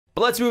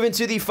But let's move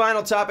into the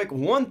final topic,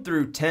 1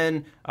 through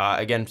 10.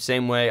 Again,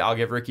 same way. I'll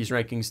give Ricky's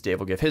rankings. Dave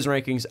will give his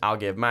rankings. I'll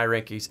give my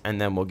rankings. And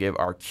then we'll give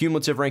our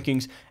cumulative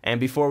rankings. And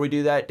before we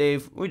do that,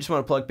 Dave, we just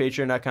want to plug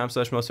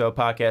patreon.com/mostvaluable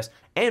podcast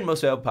and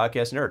Most Valuable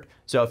Podcast Nerd.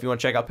 So if you want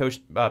to check out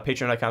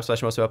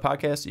patreon.com/mostvaluable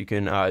podcast, you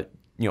can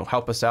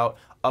help us out,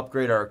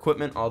 upgrade our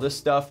equipment, all this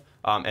stuff.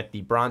 At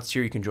the bronze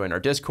tier, you can join our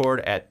Discord.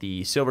 At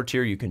the silver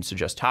tier, you can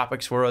suggest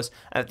topics for us.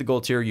 At the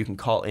gold tier, you can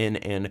call in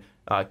and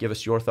give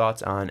us your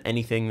thoughts on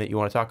anything that you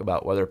want to talk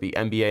about, whether it be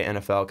NBA,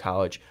 NFL,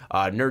 college,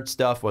 nerd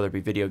stuff, whether it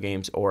be video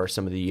games or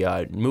some of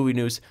the movie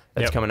news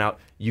that's coming out.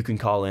 You can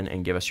call in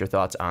and give us your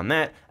thoughts on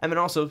that. And then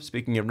also,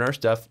 speaking of nerd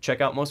stuff,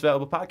 check out Most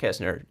Valuable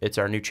Podcast Nerd. It's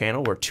our new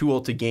channel where Too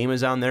Old to Game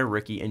is on there.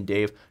 Ricky and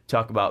Dave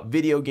talk about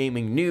video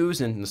gaming news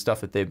and the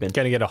stuff that they've been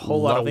Gonna get a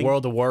whole lot of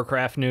World of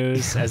Warcraft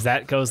news as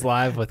that goes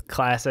live with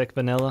classic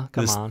vanilla.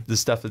 Come on. The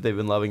stuff that they've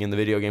been loving in the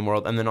video game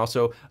world. And then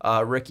also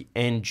Rick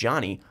and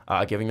Johnny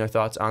giving their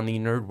thoughts on the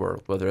nerd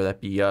world, whether that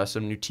be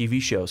some new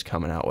TV shows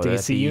coming out, whether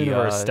DC that be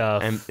Universe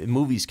stuff, and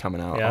movies coming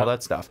out, all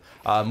that stuff.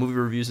 Movie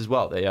reviews as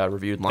well. They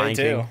reviewed Lion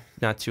King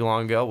not too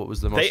long ago. What was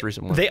the most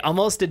recent one? They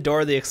almost did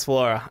Dora the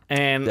Explorer,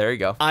 and there you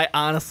go. I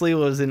honestly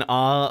was in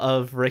awe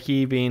of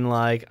Ricky being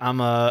like,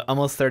 "I'm a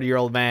almost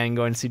 30-year-old man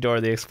going to see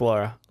Dora the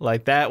Explorer."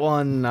 Like that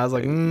one, I was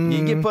like,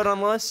 "You get put on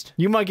the list.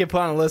 You might get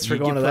put on a list for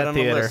going to that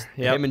theater."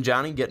 Yep. Him and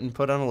Johnny getting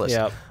put on a list.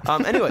 Yep.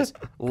 Anyways,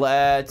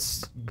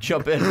 let's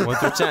jump in 1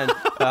 through 10.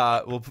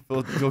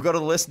 We'll go to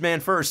the list man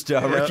first.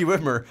 Ricky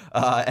Widmer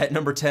at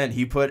number 10.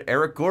 He put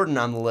Eric Gordon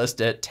on the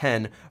list at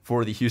 10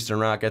 for the Houston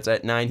Rockets.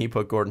 At 9, he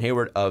put Gordon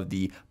Hayward of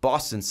the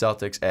Boston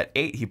Celtics. At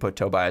 8, he put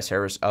Tobias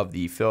Harris of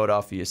the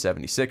Philadelphia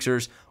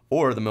 76ers,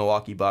 or the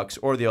Milwaukee Bucks,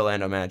 or the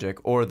Orlando Magic,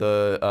 or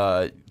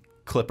the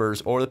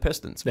Clippers, or the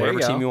Pistons, whatever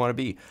team you want to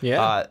be.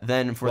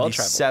 Then for the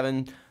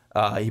 7,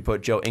 he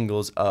put Joe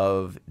Ingles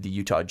of the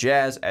Utah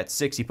Jazz. At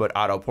 6, he put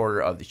Otto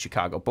Porter of the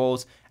Chicago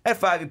Bulls. At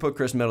 5, he put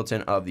Chris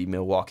Middleton of the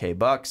Milwaukee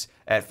Bucks.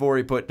 At 4,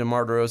 he put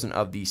DeMar DeRozan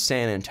of the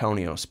San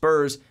Antonio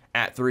Spurs.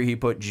 At 3, he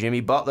put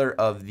Jimmy Butler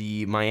of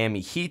the Miami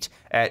Heat.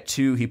 At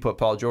 2, he put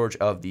Paul George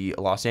of the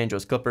Los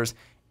Angeles Clippers.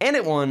 And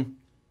at 1,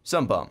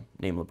 some bum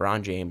named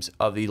LeBron James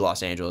of the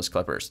Los Angeles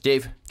Clippers.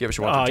 Dave, give us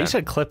your 1 through 10. Oh, you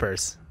said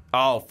Clippers.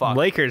 Oh, fuck.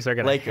 Lakers are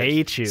going to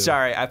hate you.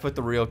 Sorry, I put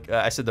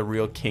I said the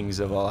real Kings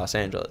of Los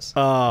Angeles.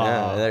 Oh.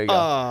 Yeah, there you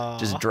go.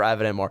 Just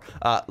drive it in more.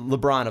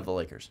 LeBron of the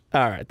Lakers.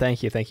 All right,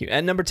 thank you.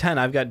 At number 10,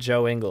 I've got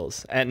Joe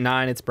Ingles. At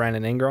 9, it's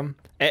Brandon Ingram.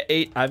 At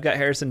 8, I've got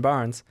Harrison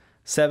Barnes.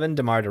 7,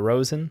 DeMar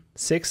DeRozan.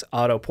 6,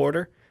 Otto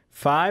Porter.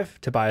 5,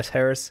 Tobias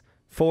Harris.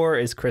 4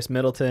 is Chris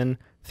Middleton.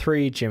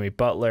 3, Jimmy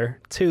Butler.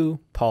 2,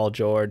 Paul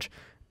George.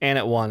 And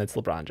at 1, it's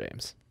LeBron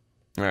James.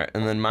 All right,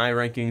 and then my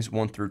rankings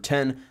 1 through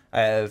 10.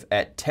 I have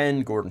at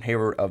 10, Gordon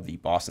Hayward of the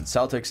Boston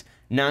Celtics.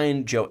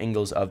 9, Joe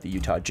Ingles of the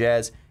Utah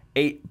Jazz.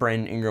 8,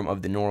 Brandon Ingram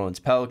of the New Orleans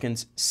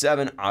Pelicans.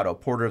 7, Otto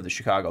Porter of the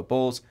Chicago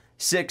Bulls.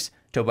 6,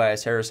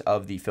 Tobias Harris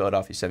of the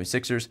Philadelphia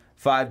 76ers.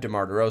 5,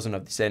 DeMar DeRozan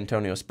of the San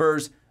Antonio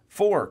Spurs.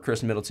 4,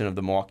 Chris Middleton of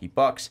the Milwaukee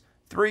Bucks.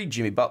 3,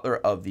 Jimmy Butler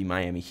of the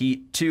Miami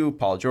Heat. 2,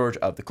 Paul George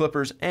of the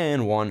Clippers.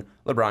 And 1,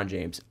 LeBron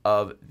James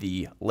of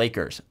the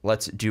Lakers.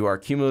 Let's do our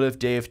cumulative.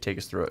 Dave, take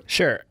us through it.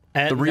 Sure.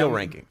 The real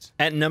rankings.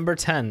 At number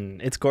 10,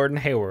 it's Gordon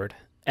Hayward.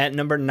 At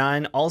number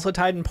 9, also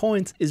tied in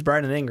points, is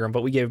Brandon Ingram,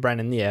 but we gave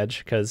Brandon the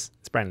edge because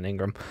it's Brandon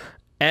Ingram.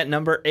 At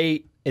number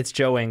 8, it's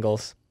Joe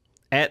Ingles.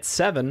 At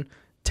 7,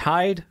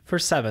 tied for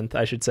 7th,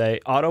 I should say,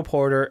 Otto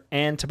Porter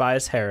and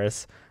Tobias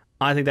Harris.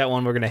 I think that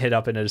one we're going to hit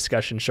up in a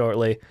discussion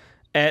shortly.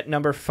 At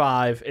number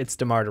 5, it's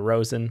DeMar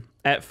DeRozan.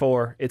 At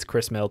 4, it's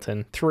Chris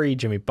Middleton. 3,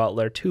 Jimmy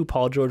Butler. 2,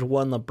 Paul George.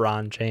 1,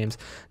 LeBron James.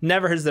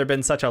 Never has there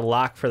been such a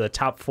lock for the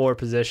top 4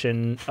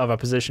 position of a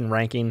position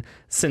ranking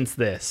since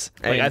this.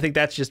 I think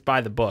that's just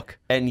by the book.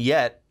 And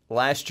yet,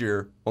 last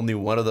year, only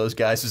one of those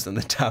guys was in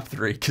the top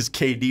 3 because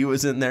KD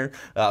was in there,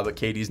 but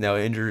KD's now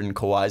injured and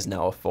Kawhi's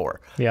now a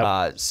 4.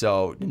 Yep.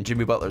 So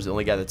Jimmy Butler's the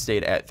only guy that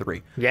stayed at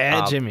 3.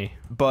 Yeah, Jimmy.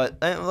 But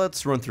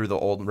let's run through the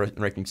old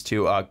rankings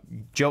too.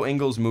 Joe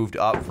Ingles moved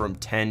up from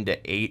 10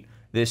 to 8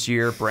 this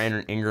year.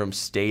 Brandon Ingram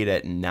stayed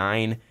at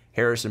 9.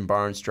 Harrison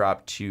Barnes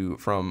dropped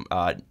from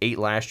 8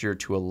 last year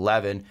to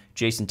 11.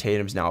 Jason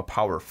Tatum's now a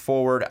power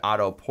forward.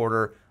 Otto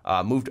Porter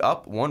moved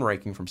up 1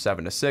 ranking from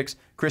 7 to 6.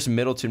 Chris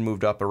Middleton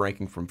moved up a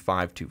ranking from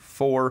 5 to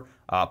 4.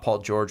 Paul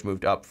George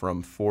moved up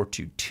from 4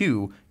 to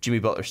 2. Jimmy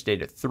Butler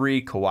stayed at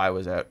 3. Kawhi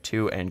was at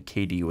 2, and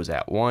KD was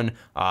at 1.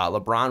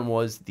 LeBron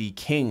was the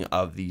king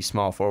of the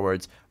small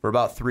forwards for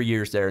about 3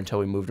 years there until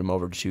we moved him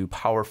over to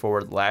power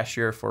forward last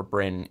year for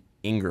Brandon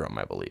Ingram,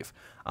 I believe.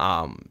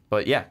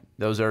 But yeah,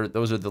 those are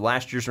the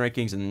last year's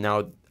rankings, and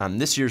now on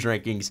this year's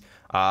rankings,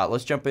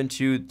 let's jump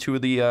into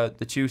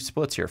the two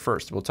splits here.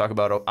 First, we'll talk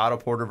about Otto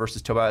Porter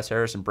versus Tobias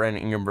Harris and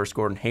Brandon Ingram versus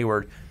Gordon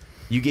Hayward.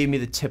 You gave me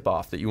the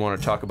tip-off that you want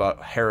to talk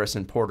about Harris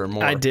and Porter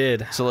more. I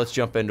did. So let's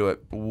jump into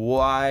it.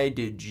 Why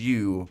did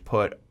you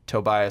put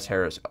Tobias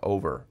Harris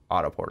over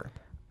Otto Porter?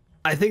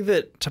 I think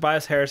that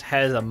Tobias Harris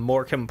has a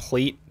more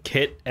complete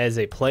kit as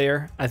a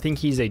player. I think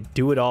he's a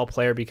do-it-all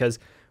player because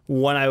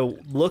when I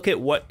look at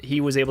what he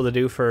was able to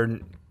do for,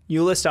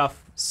 you list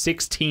off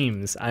 6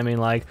 teams. I mean,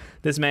 like,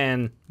 this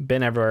man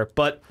been everywhere.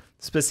 But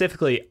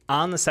specifically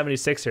on the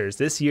 76ers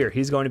this year,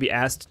 he's going to be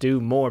asked to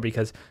do more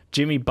because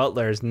Jimmy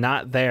Butler is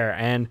not there,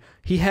 and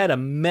he had a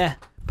meh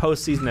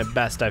postseason at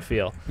best, I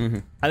feel.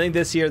 I think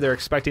this year they're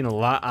expecting a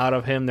lot out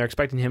of him. They're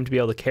expecting him to be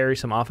able to carry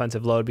some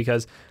offensive load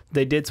because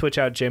they did switch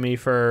out Jimmy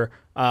for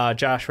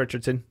Josh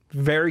Richardson.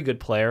 Very good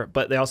player,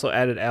 but they also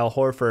added Al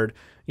Horford.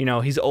 You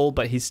know, he's old,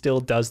 but he still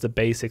does the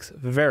basics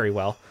very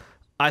well.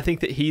 I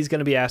think that he's going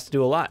to be asked to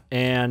do a lot.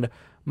 And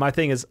my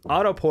thing is,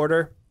 Otto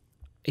Porter,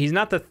 he's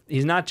not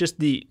just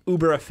the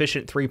uber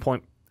efficient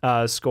 3-point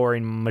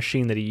scoring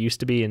machine that he used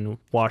to be in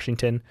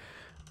Washington.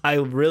 I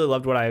really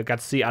loved what I got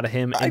to see out of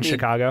him in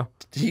Chicago.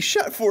 He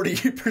shot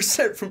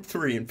 48% from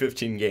 3 in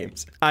 15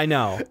 games. I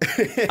know.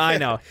 I'm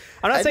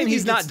not saying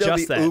he's not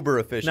just that. Uber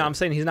efficient. No, I'm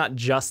saying he's not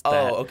just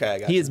that. Oh, okay, I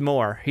got He you. is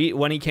more.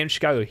 When he came to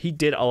Chicago, he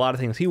did a lot of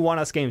things. He won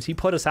us games. He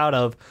put us out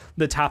of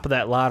the top of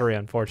that lottery,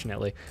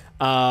 unfortunately.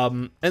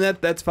 And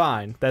that's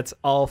fine. That's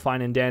all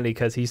fine and dandy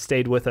because he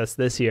stayed with us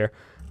this year.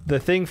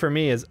 The thing for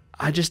me is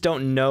I just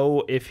don't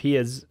know if he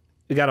has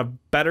got a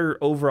better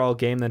overall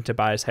game than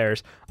Tobias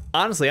Harris.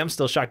 Honestly, I'm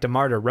still shocked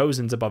DeMar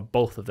DeRozan's above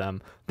both of them.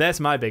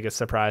 That's my biggest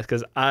surprise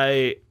because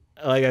like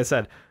I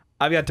said,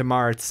 I've got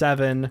DeMar at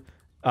 7,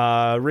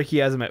 Ricky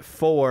has him at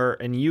 4,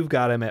 and you've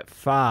got him at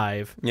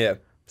 5. Yeah.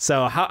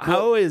 So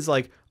how is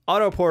like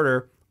Otto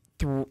Porter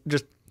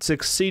just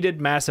succeeded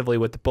massively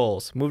with the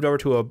Bulls, moved over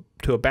to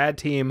a bad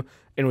team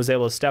and was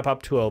able to step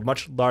up to a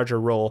much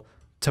larger role.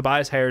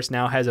 Tobias Harris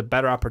now has a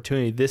better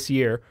opportunity this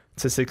year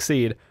to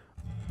succeed.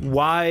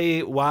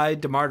 Why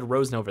DeMar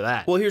DeRozan over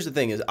that? Well, here's the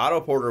thing: is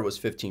Otto Porter was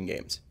 15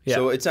 games,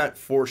 so it's not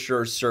for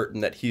sure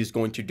certain that he's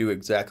going to do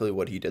exactly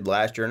what he did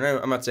last year. And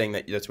I'm not saying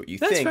that that's what you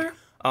think, fair.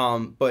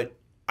 But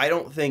I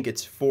don't think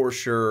it's for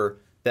sure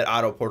that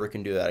Otto Porter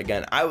can do that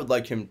again. I would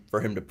like for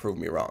him to prove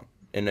me wrong.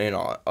 In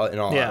all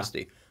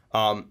honesty,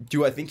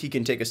 do I think he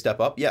can take a step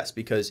up? Yes,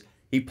 because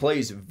he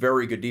plays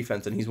very good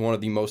defense, and he's one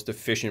of the most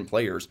efficient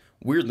players,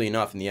 weirdly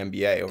enough, in the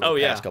NBA over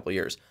the past couple of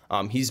years.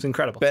 He's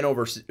incredible. Been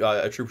over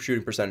a true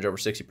shooting percentage over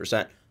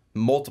 60%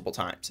 multiple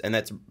times, and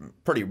that's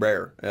pretty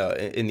rare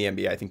in the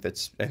NBA. I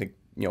think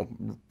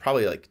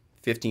probably like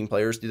 15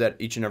 players do that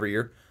each and every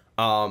year.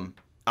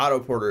 Otto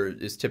Porter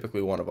is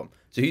typically one of them,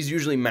 so he's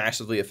usually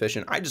massively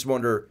efficient. I just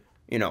wonder,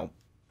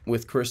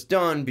 with Chris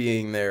Dunn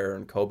being there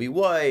and Kobe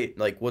White,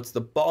 like, what's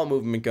the ball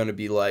movement going to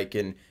be like?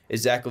 And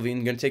is Zach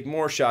LaVine going to take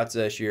more shots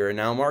this year? And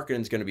now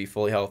Markkanen's going to be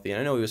fully healthy.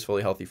 And I know he was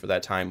fully healthy for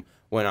that time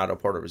when Otto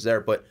Porter was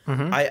there. But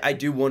I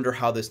do wonder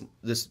how this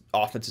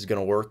offense is going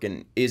to work.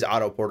 And is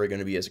Otto Porter going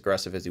to be as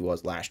aggressive as he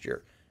was last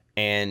year?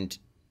 And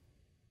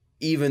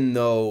even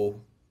though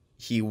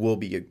he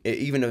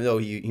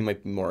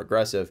might be more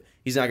aggressive,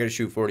 he's not going to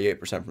shoot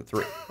 48% from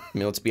 3. I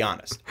mean, let's be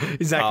honest.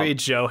 He's not going to be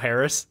Joe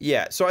Harris.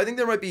 Yeah, so I think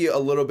there might be a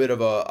little bit of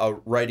a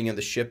righting of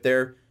the ship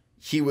there.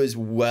 He was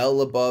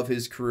well above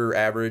his career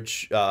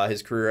average.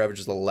 His career average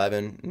is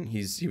 11, and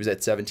he was at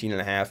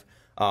 17.5.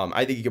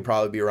 I think he could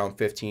probably be around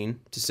 15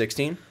 to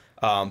 16.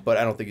 But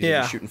I don't think he's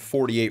going to be shooting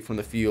 48 from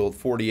the field,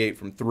 48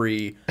 from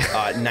 3,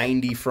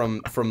 90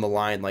 from the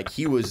line. Like,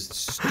 he was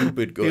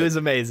stupid good. He was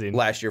amazing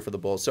last year for the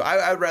Bulls. So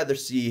I'd rather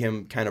see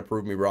him kind of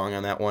prove me wrong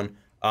on that one.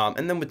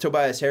 And then with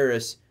Tobias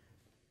Harris,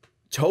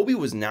 Toby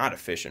was not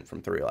efficient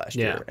from 3 last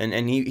year.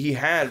 And he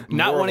had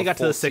not more when of he got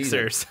to the season.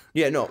 Sixers.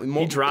 Yeah, no.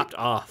 He dropped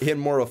off. He had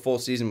more of a full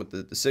season with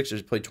the Sixers.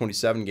 He played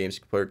 27 games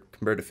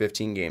compared to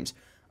 15 games.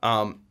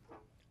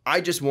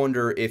 I just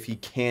wonder if he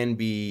can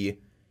be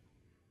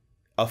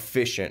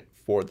efficient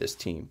for this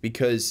team,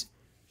 because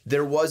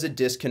there was a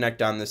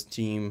disconnect on this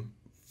team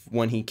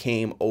when he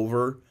came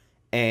over,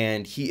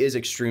 and he is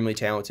extremely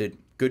talented,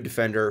 good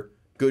defender,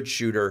 good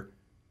shooter.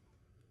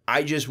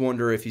 I just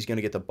wonder if he's going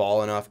to get the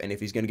ball enough, and if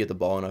he's going to get the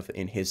ball enough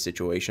in his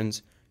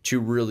situations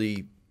to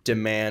really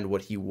demand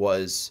what he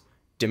was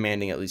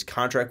demanding, at least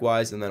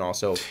contract-wise, and then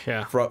also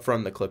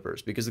from the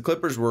Clippers, because the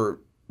Clippers were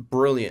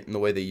brilliant in the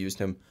way they used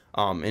him,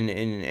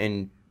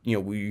 and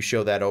we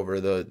show that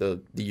over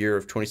the year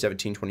of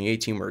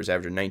 2017-2018, where he was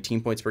averaging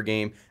 19 points per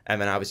game,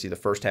 and then obviously the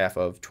first half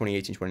of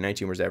 2018-2019, where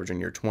he was averaging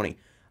near 20.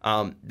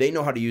 They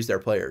know how to use their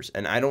players,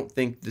 and I don't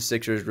think the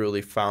Sixers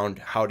really found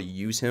how to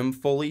use him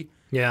fully.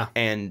 Yeah.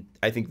 And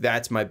I think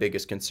that's my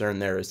biggest concern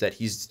there, is that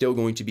he's still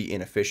going to be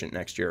inefficient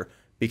next year,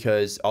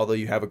 because although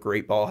you have a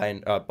great ball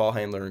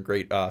handler and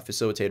great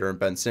facilitator in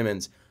Ben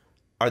Simmons,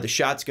 are the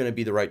shots going to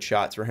be the right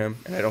shots for him?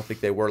 And I don't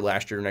think they were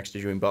last year next to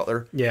Jimmy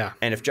Butler. Yeah.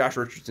 And if Josh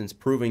Richardson's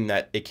proving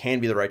that it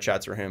can be the right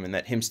shots for him, and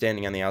that him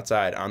standing on the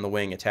outside, on the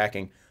wing,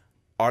 attacking,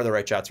 are the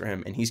right shots for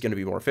him, and he's going to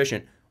be more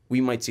efficient,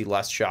 we might see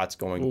less shots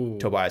going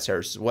Tobias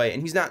Harris's way.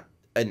 And he's not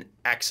an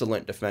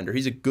excellent defender.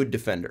 He's a good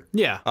defender.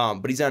 Yeah.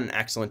 But he's not an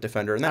excellent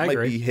defender. And that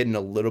might be hidden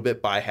a little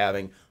bit by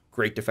having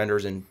great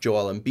defenders in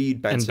Joel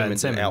Embiid, Ben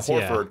Simmons, and Al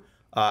Horford.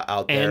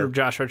 Out there. And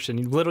Josh Richardson.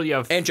 You literally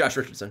have... And Josh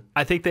Richardson.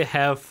 I think they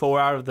have 4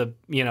 out of the,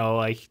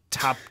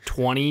 top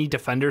 20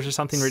 defenders or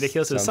something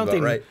ridiculous. There's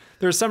something right.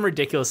 There's some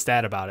ridiculous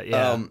stat about it,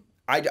 yeah.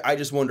 I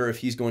just wonder if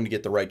he's going to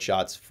get the right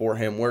shots for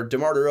him, where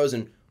DeMar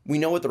DeRozan we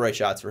know what the right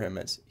shots for him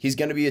is. He's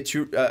going to be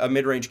a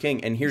mid-range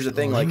king. And here's the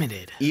thing,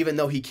 Limited. like, even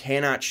though he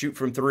cannot shoot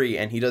from 3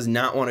 and he does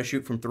not want to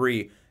shoot from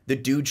 3, the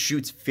dude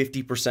shoots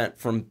 50%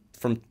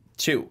 from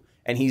 2.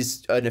 And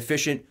he's an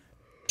efficient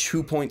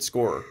 2-point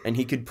scorer. And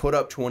he could put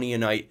up 20 a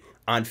night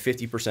on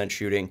 50%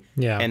 shooting.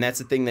 Yeah. And that's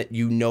the thing that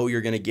you know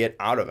you're going to get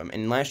out of him.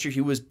 And last year he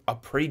was a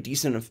pretty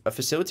decent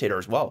facilitator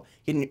as well.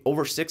 He had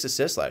over 6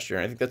 assists last year.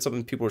 And I think that's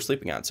something people are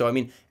sleeping on. So, I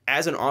mean,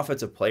 as an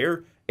offensive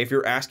player, if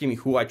you're asking me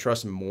who I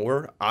trust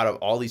more out of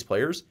all these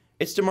players,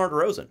 it's DeMar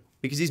DeRozan,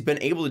 because he's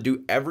been able to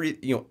do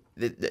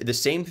the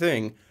same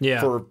thing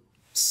for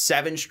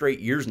 7 straight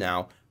years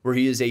now, where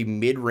he is a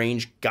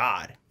mid-range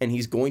god, and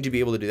he's going to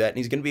be able to do that, and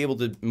he's going to be able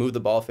to move the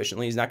ball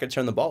efficiently. He's not going to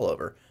turn the ball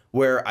over.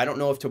 Where I don't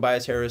know if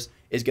Tobias Harris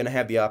is going to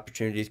have the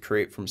opportunity to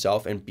create for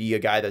himself and be a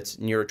guy that's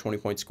near a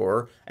 20-point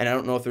scorer, and I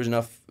don't know if there's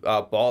enough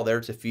ball there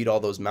to feed all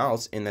those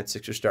mouths in that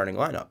Sixers starting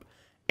lineup.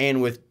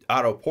 And with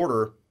Otto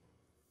Porter,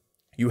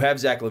 you have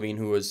Zach LaVine,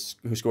 who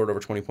scored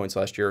over 20 points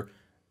last year.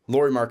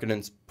 Lauri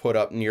Markkanen's put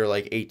up near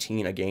like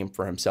 18 a game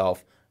for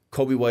himself.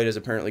 Kobe White is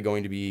apparently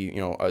going to be,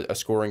 a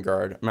scoring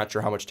guard. I'm not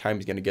sure how much time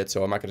he's going to get,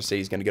 so I'm not going to say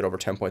he's going to get over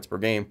 10 points per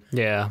game.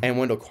 Yeah. And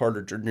Wendell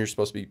Carter Jr. is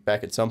supposed to be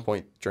back at some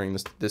point during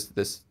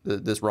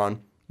this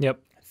run. Yep.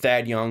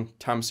 Thad Young,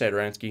 Tom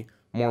Satoransky,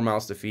 more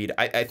mouths to feed.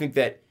 I think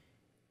that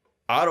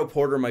Otto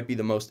Porter might be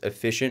the most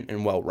efficient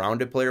and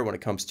well-rounded player when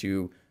it comes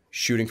to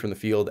shooting from the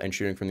field and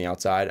shooting from the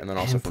outside, and then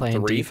also from playing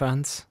 3.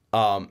 defense.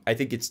 I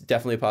think it's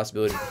definitely a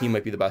possibility he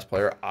might be the best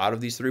player out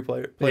of these 3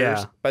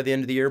 players by the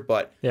end of the year.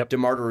 But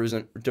DeMar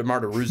DeRozan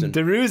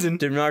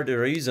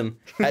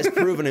has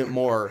proven it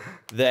more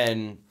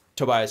than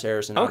Tobias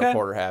Harris and Otto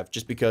Porter have,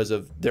 just because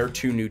of their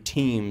 2 new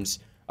teams,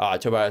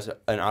 Tobias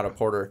and Otto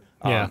Porter.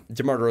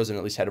 DeMar DeRozan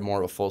at least had more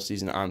of a full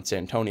season on San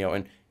Antonio,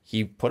 and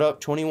he put up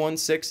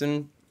 21-6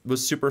 and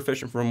was super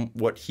efficient from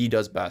what he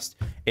does best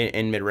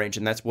in mid-range,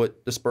 and that's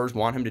what the Spurs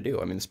want him to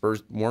do. I mean, the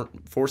Spurs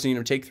weren't forcing him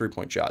to take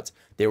 3-point shots.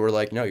 They were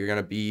like, no, you're going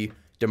to be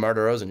DeMar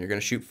DeRozan. You're going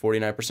to shoot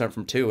 49%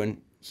 from 2,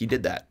 and he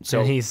did that.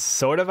 So and he's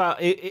sort of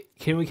out.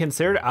 Can we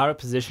consider it out of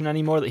position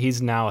anymore that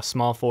he's now a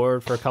small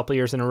forward for a couple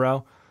years in a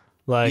row?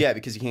 Yeah,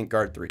 because he can't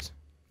guard 3s.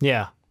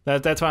 Yeah,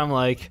 that's why I'm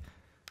like,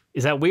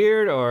 is that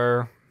weird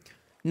or...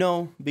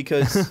 No,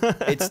 because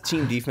it's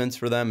team defense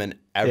for them, and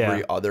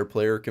every other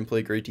player can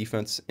play great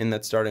defense in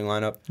that starting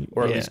lineup,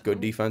 or at least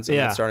good defense in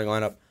that starting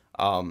lineup.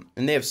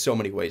 And they have so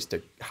many ways to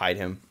hide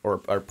him or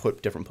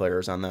put different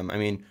players on them. I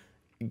mean,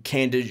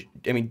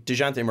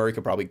 DeJounte Murray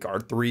could probably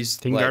guard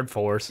 3s. He can guard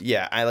 4s.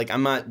 Yeah,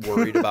 I'm not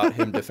worried about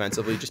him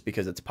defensively just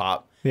because it's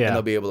Pop, and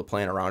they'll be able to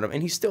plan around him.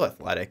 And he's still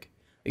athletic.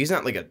 He's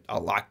not like a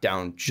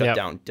lockdown,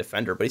 shutdown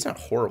defender, but he's not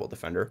a horrible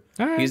defender.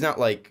 Right. He's not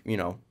like,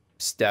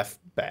 Steph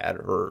bad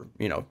or,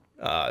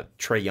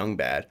 Trae Young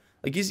bad.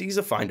 Like he's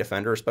a fine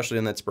defender, especially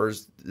in that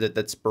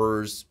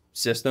Spurs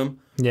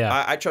system.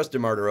 Yeah, I trust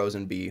DeMar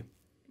DeRozan be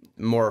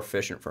more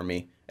efficient for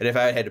me. And if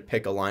I had to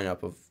pick a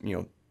lineup of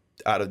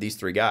out of these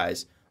 3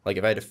 guys, like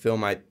if I had to fill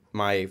my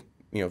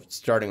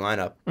starting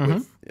lineup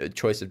with a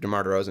choice of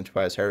DeMar DeRozan,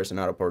 Tobias Harris, and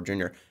Otto Porter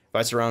Jr., if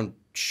I surround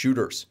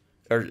shooters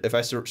or if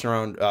I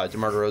surround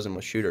DeMar DeRozan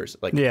with shooters,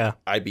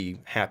 I'd be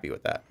happy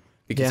with that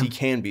because he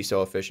can be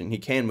so efficient. He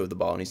can move the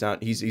ball,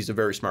 and he's a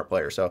very smart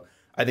player. So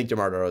I think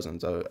DeMar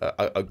DeRozan's a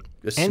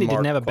smart, and he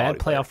didn't have a bad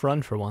playoff player.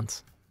 Run for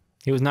once.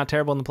 He was not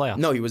terrible in the playoffs.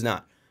 No, he was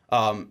not.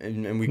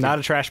 And we not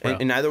a trash bro.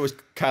 And neither was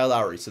Kyle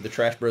Lowry. So the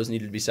trash bros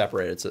needed to be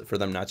separated for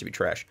them not to be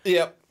trash.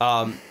 Yep.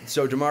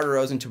 So DeMar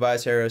DeRozan,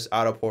 Tobias Harris,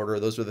 Otto Porter,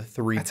 those were the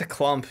 3 That's a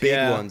clump.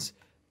 big ones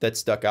that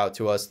stuck out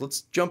to us.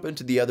 Let's jump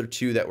into the other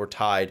 2 that were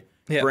tied.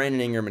 Yep. Brandon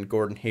Ingram and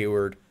Gordon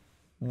Hayward.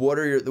 What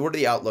are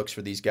the outlooks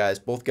for these guys?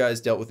 Both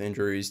guys dealt with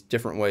injuries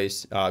different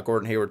ways.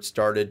 Gordon Hayward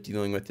started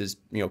dealing with his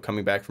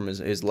coming back from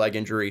his leg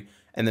injury,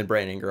 and then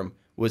Brandon Ingram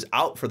was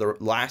out for the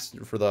last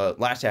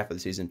half of the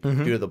season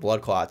due to the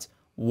blood clots.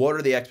 What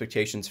are the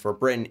expectations for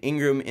Brandon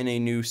Ingram in a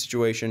new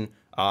situation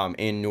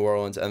in New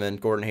Orleans, and then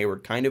Gordon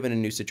Hayward kind of in a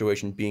new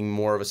situation, being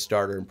more of a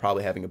starter and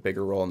probably having a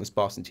bigger role in this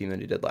Boston team than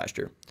he did last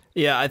year?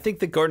 Yeah, I think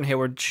that Gordon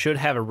Hayward should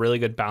have a really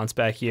good bounce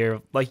back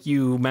year. Like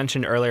you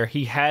mentioned earlier,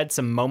 he had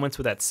some moments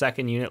with that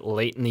second unit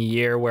late in the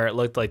year where it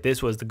looked like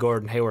this was the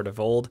Gordon Hayward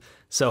of old.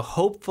 So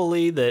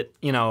hopefully that,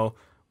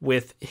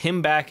 with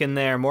him back in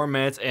there, more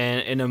minutes,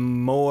 and in a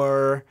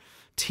more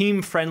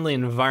team-friendly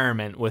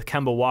environment with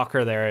Kemba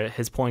Walker there at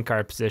his point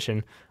guard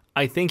position,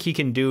 I think he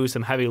can do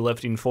some heavy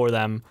lifting for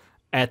them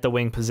at the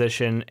wing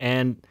position,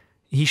 and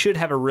he should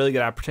have a really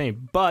good opportunity.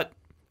 But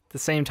at the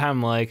same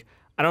time, I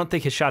don't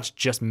think his shot's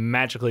just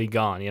magically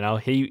gone.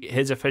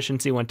 His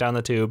efficiency went down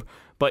the tube,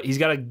 but he's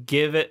got to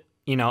give it,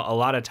 a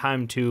lot of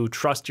time to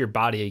trust your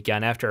body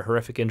again after a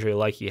horrific injury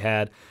like he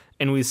had.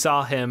 And we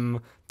saw him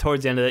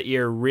towards the end of that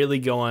year really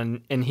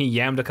going, and he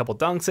yammed a couple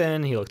dunks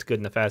in. He looked good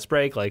in the fast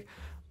break.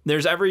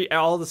 There's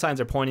all the signs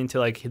are pointing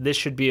to this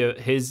should be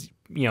his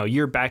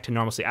year back to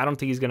normalcy. I don't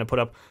think he's going to put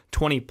up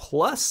 20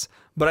 plus,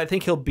 but I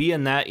think he'll be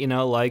in that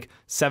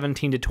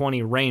 17 to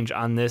 20 range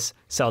on this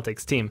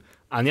Celtics team.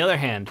 On the other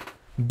hand,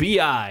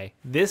 BI,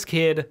 this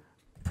kid,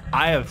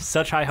 I have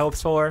such high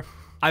hopes for.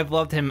 I've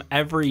loved him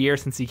every year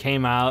since he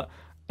came out,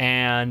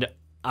 and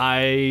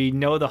I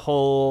know the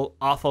whole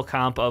awful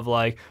comp of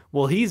like,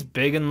 well, he's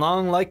big and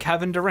long like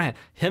Kevin Durant.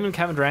 Him and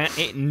Kevin Durant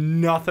ain't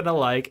nothing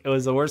alike. It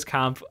was the worst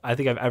comp I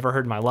think I've ever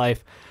heard in my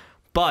life.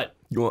 But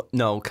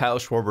no, Kyle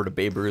Schwarber to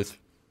Babe Ruth.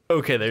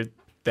 Okay,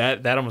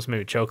 that almost made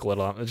me choke a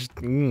little. It's just,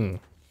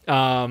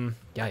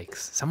 yikes!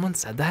 Someone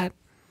said that.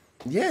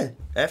 Yeah,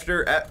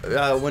 after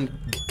when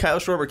Kyle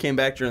Schwarber came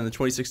back during the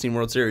 2016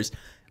 World Series,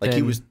 like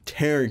he was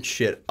tearing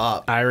shit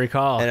up. I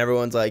recall, and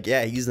everyone's like,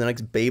 "Yeah, he's the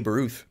next Babe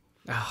Ruth."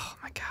 Oh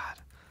my god!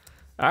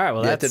 All right,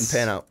 well, that didn't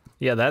pan out.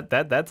 Yeah,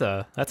 that's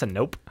a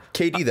nope.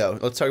 KD though,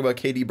 let's talk about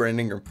KD, Brandon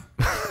Ingram.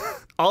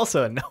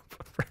 Also a nope.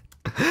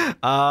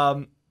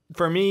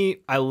 For me,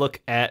 I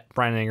look at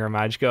Brandon Ingram.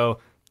 I just go,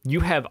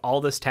 you have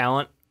all this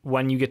talent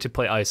when you get to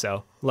play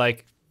ISO.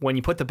 Like when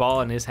you put the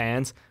ball in his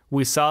hands,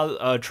 we saw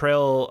a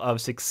trail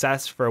of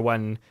success for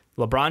when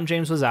LeBron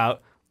James was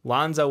out,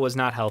 Lonzo was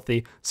not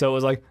healthy. So it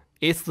was like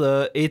it's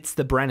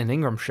the Brandon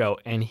Ingram show,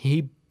 and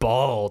he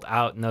balled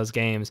out in those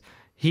games.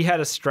 He had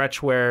a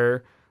stretch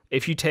where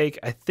if you take,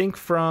 I think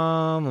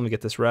from, let me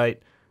get this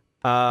right,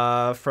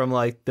 from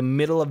like the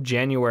middle of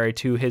January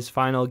to his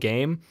final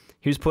game,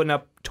 he was putting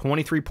up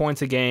 23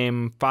 points a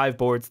game, 5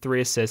 boards,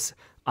 3 assists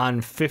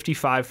on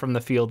 55 from the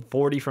field,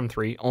 40 from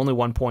 3, only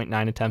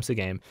 1.9 attempts a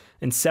game,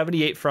 and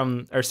 75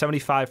 from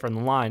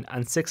the line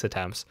on 6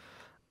 attempts.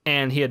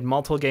 And he had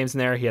multiple games in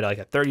there. He had like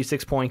a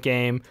 36-point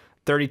game,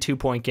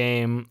 32-point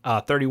game,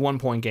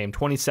 31-point game,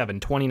 27,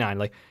 29.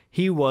 Like,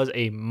 he was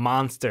a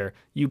monster.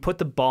 You put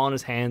the ball in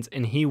his hands,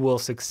 and he will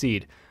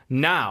succeed.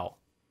 Now,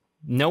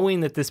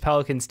 knowing that this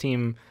Pelicans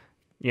team,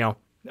 all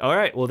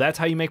right, well, that's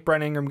how you make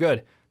Brandon Ingram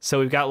good. So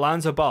we've got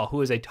Lonzo Ball,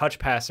 who is a touch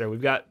passer. We've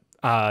got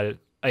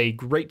a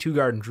great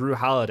two-guard in Drew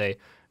Holiday,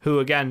 who,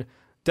 again,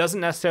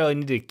 doesn't necessarily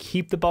need to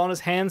keep the ball in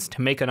his hands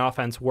to make an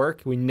offense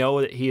work. We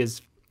know that he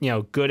is,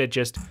 good at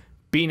just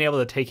being able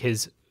to take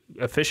his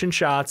efficient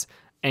shots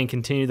and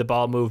continue the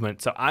ball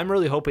movement. So I'm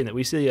really hoping that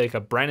we see like a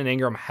Brandon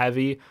Ingram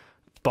heavy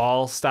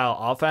ball style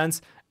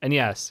offense. And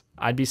yes,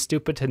 I'd be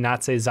stupid to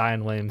not say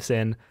Zion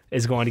Williamson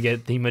is going to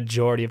get the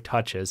majority of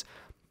touches.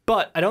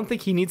 But I don't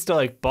think he needs to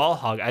like ball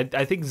hog.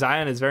 I think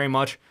Zion is very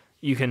much,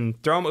 you can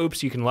throw him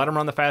oops, you can let him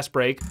run the fast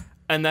break.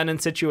 And then in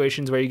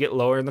situations where you get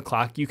lower in the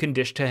clock, you can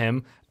dish to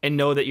him and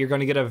know that you're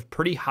going to get a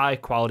pretty high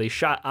quality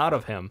shot out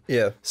of him.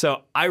 Yeah.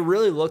 So I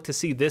really look to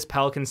see this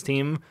Pelicans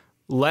team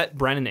let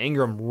Brandon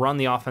Ingram run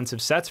the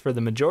offensive sets for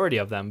the majority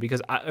of them, because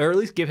or at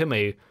least give him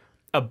a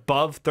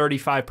above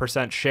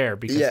 35% share,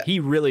 because he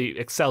really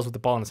excels with the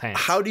ball in his hands.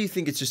 How do you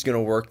think it's just going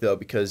to work though?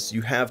 Because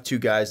you have two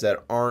guys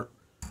that aren't.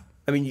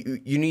 I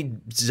mean, you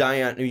need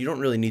Zion. You don't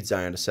really need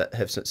Zion to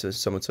have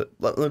someone.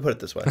 Let me put it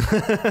this way: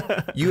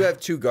 you have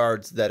two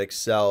guards that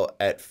excel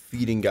at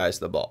feeding guys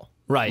the ball.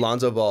 Right.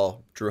 Lonzo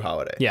Ball, Drew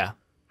Holiday. Yeah.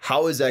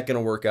 How is that going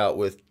to work out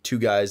with two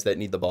guys that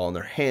need the ball in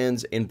their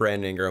hands, in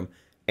Brandon Ingram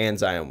and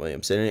Zion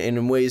Williamson, and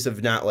in ways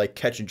of not like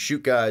catch and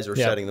shoot guys or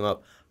setting them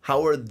up?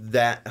 How is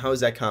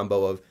that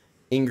combo of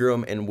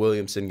Ingram and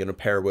Williamson going to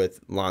pair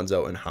with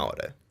Lonzo and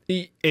Holiday?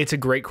 It's a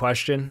great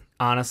question.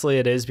 Honestly,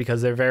 it is,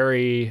 because they're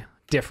very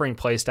differing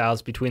play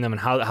styles between them and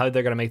how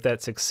they're going to make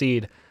that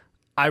succeed.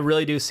 I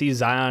really do see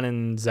Zion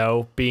and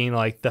Zoe being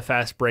like the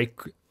fast break.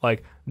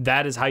 Like,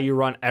 that is how you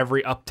run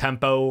every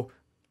up-tempo,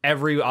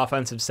 every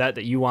offensive set,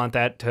 that you want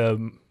that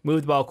to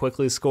move the ball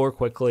quickly, score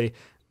quickly,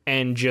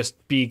 and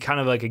just be kind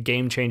of like a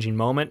game-changing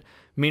moment.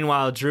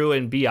 Meanwhile, Drew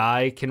and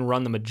B.I. can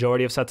run the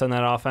majority of sets on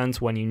that offense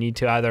when you need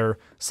to either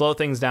slow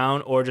things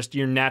down or just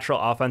your natural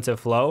offensive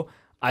flow.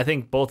 I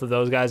think both of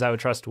those guys I would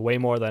trust way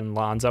more than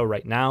Lonzo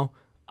right now.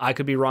 I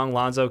could be wrong.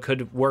 Lonzo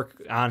could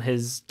work on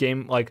his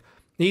game. Like,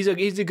 he's a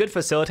good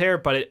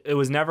facilitator, but it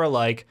was never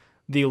like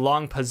the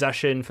long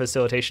possession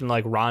facilitation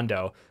like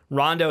Rondo.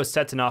 Rondo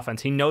sets an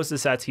offense. He knows the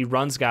sets. He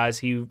runs guys.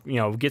 He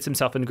gets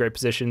himself into great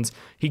positions.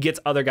 He gets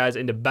other guys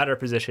into better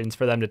positions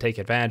for them to take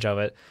advantage of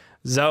it.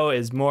 Zoe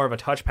is more of a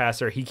touch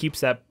passer. He keeps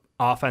that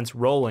offense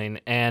rolling,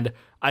 and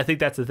I think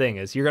that's the thing,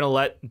 is you're going to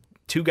let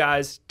two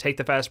guys take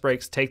the fast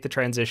breaks, take the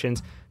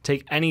transitions,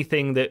 take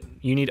anything that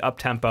you need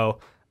up-tempo,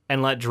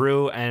 and let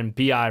Drew and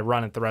B.I.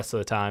 run it the rest of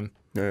the time.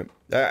 All right.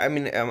 I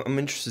mean, I'm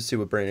interested to see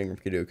what Brandon Ingram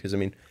can do, because, I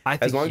mean,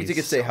 as long as he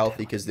can stay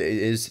healthy, because it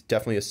is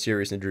definitely a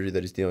serious injury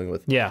that he's dealing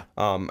with. Yeah.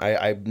 I'm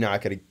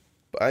not going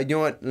to... you know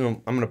what? No,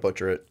 I'm going to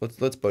butcher it.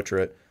 Let's butcher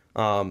it.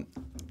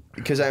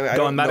 Because I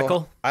don't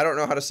medical? I don't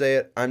know how to say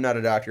it. I'm not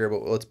a doctor,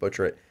 but let's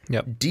butcher it.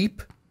 Yep.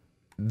 Deep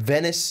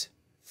venous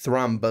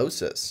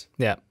thrombosis.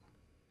 Yeah.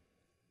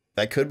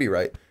 That could be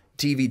right.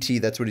 TVT,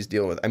 that's what he's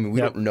dealing with. I mean,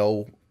 we don't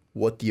know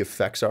what the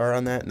effects are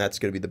on that, and that's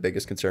going to be the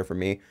biggest concern for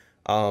me.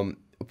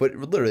 But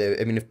literally,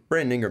 I mean, if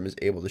Brandon Ingram is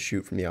able to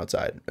shoot from the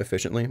outside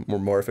efficiently,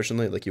 more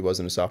efficiently, like he was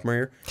in his sophomore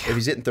year, if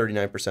he's hitting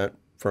 39%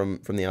 from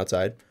the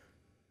outside,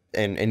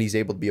 and he's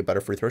able to be a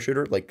better free throw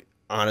shooter, like,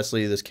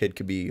 honestly, this kid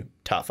could be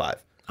top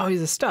 5. Oh,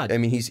 he's a stud. I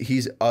mean,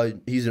 he's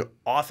an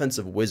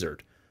offensive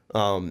wizard.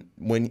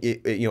 When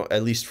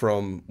at least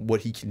from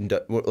what he can do,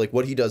 like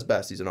what he does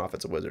best, he's an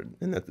offensive wizard,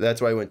 and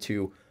that's why I went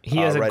to. He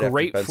has right a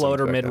great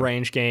floater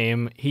mid-range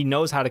game. He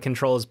knows how to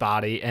control his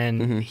body,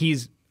 and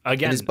he's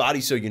again. And his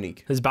body's so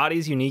unique. His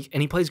body's unique,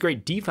 and he plays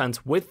great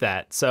defense with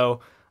that. So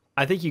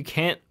I think you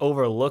can't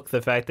overlook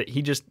the fact that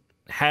he just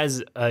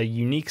has a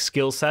unique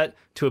skill set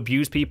to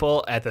abuse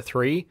people at the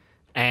 3.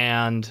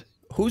 And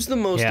who's the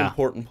most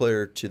important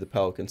player to the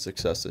Pelicans'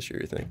 success this year,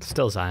 you think?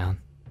 Still Zion.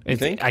 You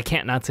think? I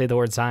can't not say the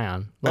word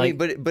Zion. Like,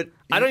 I mean, but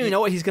I don't even know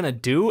what he's gonna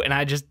do, and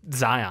I just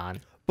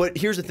Zion. But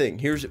here's the thing.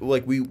 Here's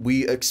like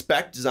we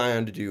expect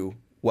Zion to do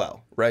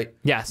well, right?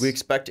 Yes. We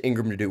expect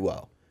Ingram to do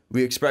well.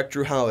 We expect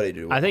Drew Holiday to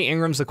do well. I think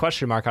Ingram's the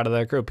question mark out of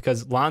that group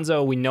because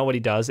Lonzo, we know what he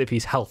does if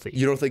he's healthy.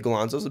 You don't think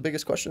Lonzo's the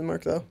biggest question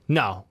mark, though?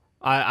 No.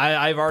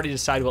 I've already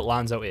decided what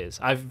Lonzo is.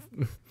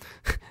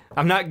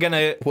 I'm not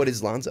gonna. What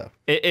is Lonzo?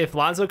 If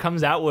Lonzo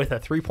comes out with a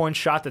 3-point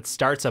shot that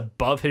starts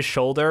above his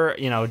shoulder,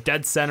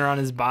 dead center on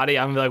his body,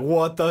 I'm gonna be like,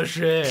 what the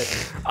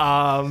shit?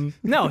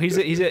 No, he's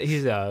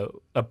a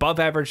above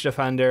average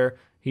defender.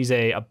 He's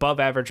a above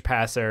average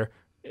passer,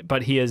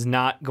 but he is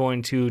not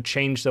going to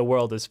change the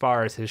world as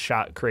far as his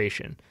shot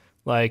creation.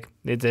 Like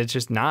it's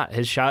just not.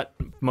 His shot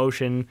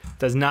motion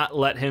does not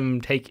let him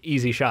take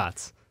easy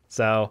shots.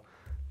 So.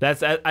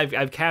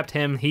 I've capped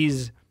him.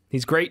 He's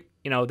great.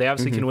 They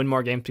obviously can win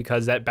more games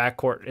because that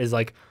backcourt is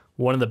like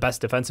one of the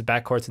best defensive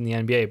backcourts in the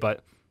NBA.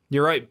 But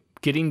you're right.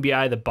 Getting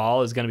BI the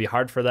ball is going to be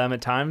hard for them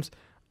at times.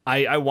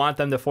 I want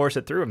them to force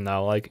it through him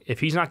though. Like if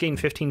he's not getting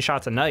 15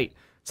 shots a night,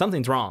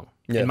 something's wrong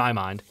in my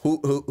mind.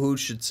 Who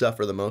should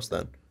suffer the most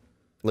then?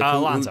 Like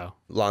Lonzo.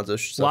 Lonzo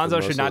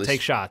should not take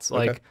shots.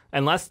 Like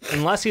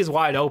unless he's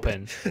wide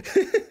open.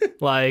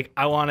 Like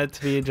I want it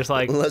to be just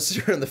like unless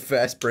you're in the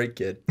fast break,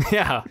 kid.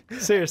 Yeah,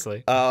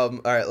 seriously. All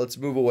right, let's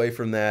move away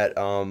from that.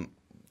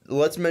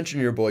 Let's mention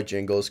your boy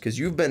Jingles because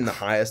you've been the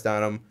highest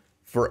on him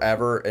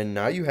forever, and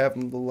now you have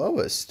him the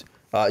lowest.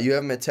 You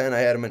have him at 10. I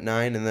had him at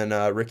 9, and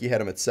then Ricky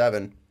had him at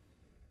 7.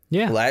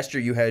 Yeah. Last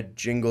year you had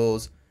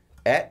Jingles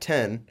at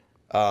 10,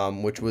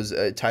 which was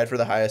tied for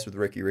the highest with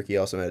Ricky. Ricky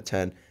also had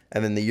 10.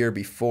 And then the year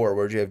before,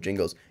 where'd you have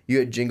Jingles? You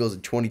had Jingles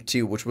at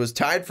 22, which was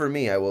tied for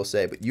me, I will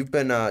say. But you've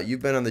been on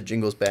the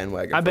Jingles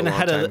bandwagon. I've been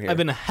ahead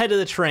of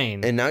the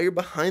train, and now you're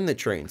behind the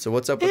train. So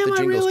what's up with the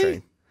Jingles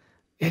train?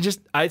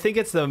 I think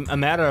it's a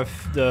matter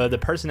of the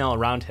personnel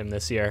around him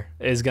this year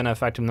is going to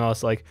affect him the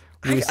most. Like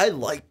I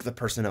like the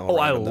personnel. Oh,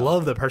 I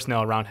love the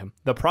personnel around him.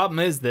 The problem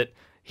is that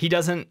he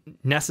doesn't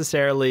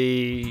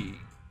necessarily.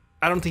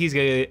 I don't think he's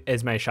going to get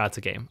as many shots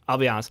a game. I'll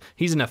be honest.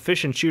 He's an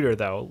efficient shooter,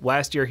 though.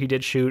 Last year, he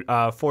did shoot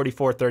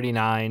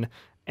 44-39,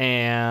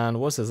 and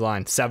what's his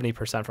line?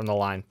 70% from the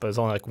line, but it was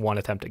only like one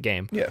attempt a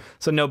game. Yeah.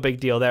 So no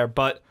big deal there.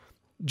 But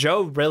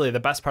Joe, really,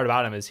 the best part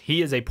about him is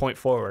he is a point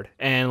forward.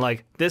 And,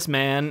 like, this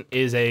man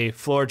is a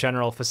floor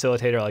general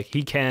facilitator. Like,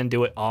 he can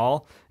do it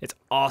all. It's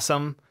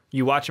awesome.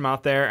 You watch him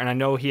out there, and I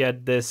know he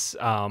had this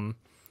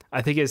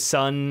I think his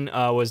son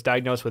was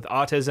diagnosed with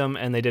autism,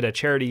 and they did a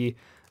charity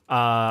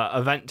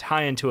event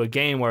tie into a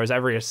game, whereas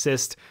every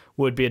assist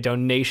would be a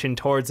donation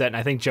towards that. And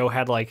I think Joe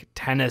had like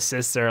 10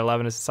 assists or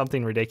 11 assists,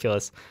 something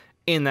ridiculous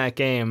in that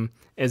game.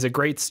 Is a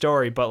great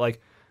story, but like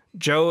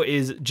Joe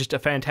is just a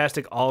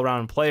fantastic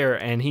all-around player,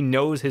 and he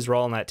knows his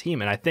role in that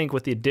team. And I think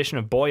with the addition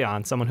of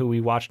Bojan, someone who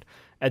we watched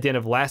at the end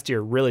of last year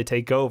really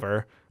take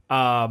over,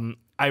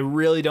 I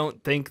really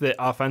don't think that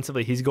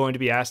offensively he's going to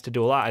be asked to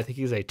do a lot. I think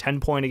he's a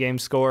 10-point a game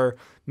scorer,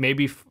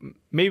 maybe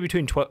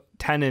between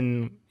 10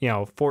 and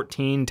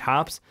 14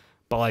 tops.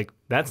 But like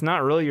that's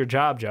not really your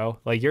job, Joe.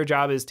 Like your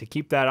job is to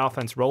keep that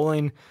offense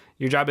rolling.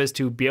 Your job is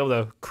to be able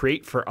to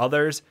create for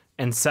others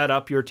and set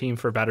up your team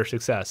for better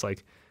success.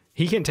 Like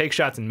he can take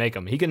shots and make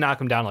them. He can knock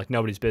them down like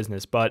nobody's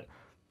business. But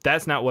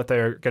that's not what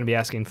they're going to be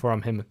asking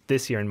from him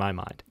this year, in my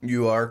mind.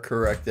 You are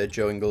correct that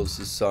Joe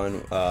Ingles'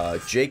 son,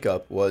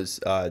 Jacob, was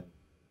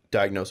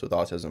diagnosed with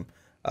autism.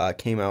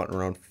 Came out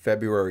around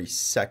February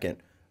 2nd.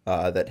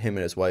 That him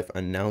and his wife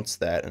announced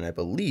that, and I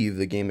believe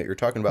the game that you're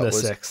talking about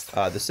was the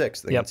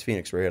 6th against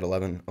Phoenix, where he had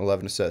 11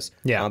 assists.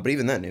 Yeah. But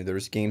even then, there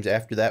was games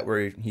after that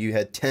where he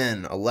had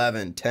 10,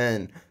 11,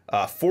 10,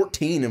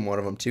 14 in one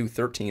of them, too,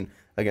 13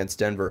 against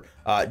Denver.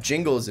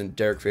 Jingles and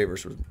Derek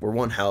Favors were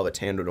one hell of a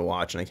tandem to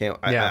watch, and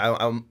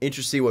I'm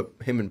interested to see what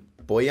him and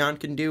Bojan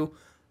can do.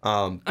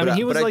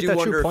 He was like the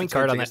true point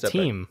guard on that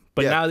team.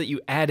 But now that you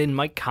add in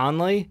Mike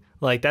Conley,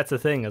 like that's the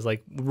thing is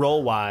like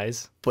role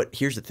wise. But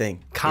here's the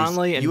thing: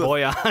 Conley and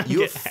Bojan.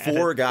 You have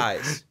 4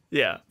 guys.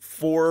 Yeah,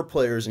 4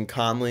 players in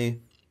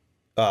Conley,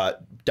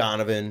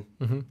 Donovan,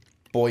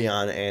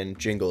 Bojan, and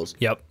Jingles.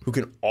 Yep, who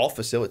can all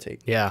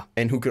facilitate. Yeah,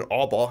 and who can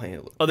all ball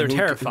handle. Oh, they're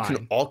terrifying. Who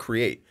can all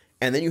create.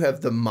 And then you have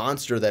the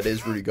monster that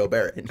is Rudy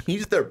Gobert, and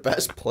he's their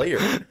best player.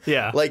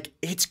 Yeah. Like,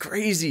 it's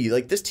crazy.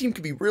 Like, this team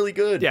could be really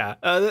good. Yeah,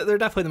 they're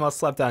definitely the most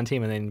slept-on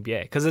team in the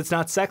NBA because it's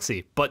not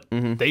sexy, but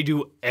they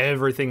do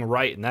everything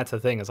right, and that's the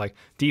thing. Is like,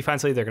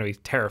 defensively, they're going to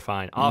be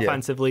terrifying.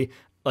 Offensively,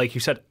 like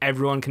you said,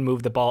 everyone can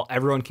move the ball.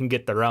 Everyone can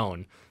get their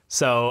own.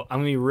 So I'm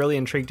going to be really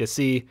intrigued to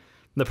see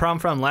The problem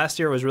from last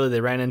year was really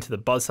they ran into the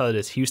buzzsaw that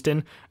is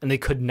Houston, and they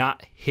could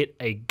not hit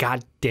a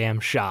goddamn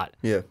shot.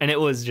 Yeah. And it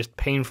was just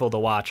painful to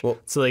watch. Well,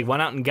 so they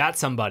went out and got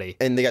somebody.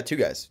 And they got two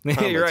guys.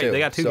 You're right. Too. They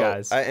got two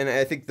guys. And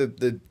I think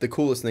the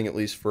coolest thing, at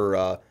least for,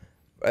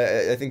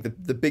 I think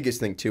the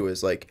biggest thing too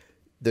is like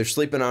they're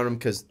sleeping on him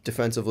because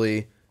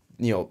defensively,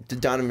 you know,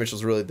 Donovan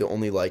Mitchell's really the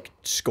only like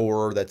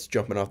scorer that's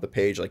jumping off the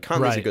page. Like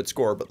Conley's a good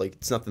scorer, but like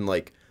it's nothing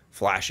like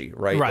flashy,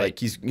 right? Like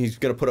he's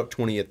gonna put up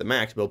 20 at the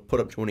max, but he'll put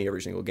up 20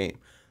 every single game.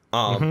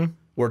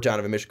 Where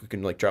Donovan Mitchell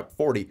can like drop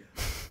 40,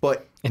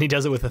 but and he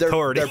does it with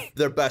authority.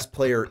 Their best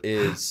player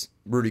is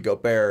Rudy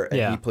Gobert, and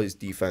Yeah. he plays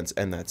defense,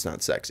 and that's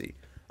not sexy.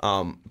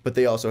 But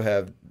they also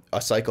have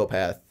a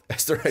psychopath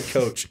as their head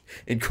coach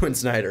in Quinn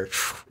Snyder.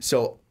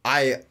 So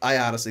I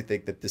honestly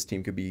think that this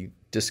team could be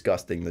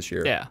disgusting this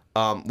year. Yeah.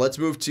 Let's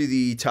move to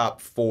the top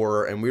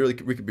four, and we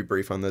could be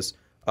brief on this.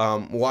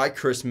 Why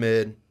Chris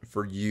Mid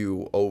for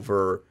you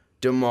over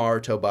DeMar,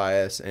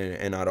 Tobias,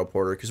 and Otto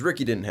Porter? Because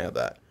Ricky didn't have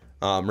that.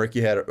 Ricky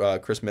had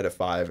Chris Mid at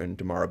 5 and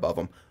DeMar above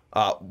him.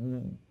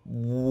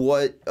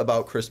 What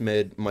about Chris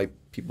Mid might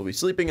people be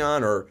sleeping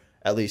on, or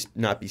at least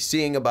not be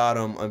seeing about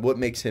him? And what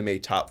makes him a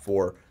top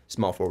 4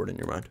 small forward in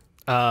your mind?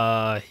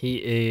 He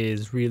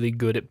is really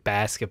good at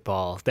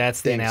basketball.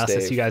 That's the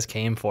analysis Dave. you guys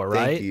came for,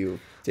 right? Thank you,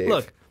 Dave.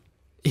 Look,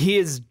 he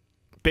is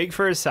big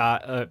for his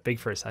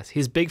size.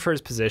 He's big for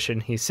his position.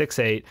 He's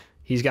 6'8".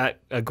 He's got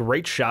a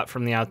great shot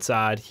from the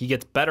outside. He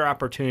gets better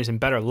opportunities and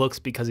better looks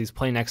because he's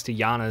playing next to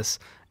Giannis.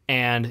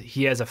 And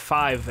he has a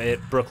 5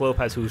 at Brook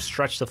Lopez who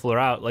stretched the floor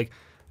out. Like,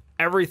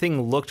 everything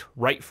looked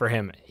right for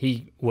him.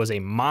 He was a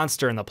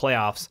monster in the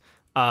playoffs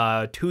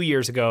 2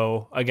 years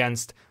ago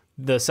against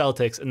the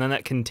Celtics, and then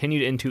that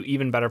continued into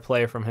even better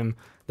play from him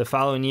the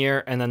following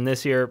year. And then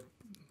this year,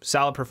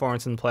 solid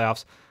performance in the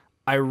playoffs.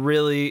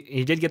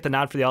 He did get the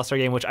nod for the All-Star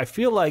game, which I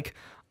feel like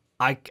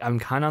I'm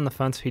kind of on the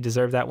fence if he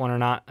deserved that one or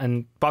not.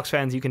 And Bucks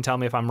fans, you can tell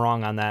me if I'm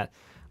wrong on that.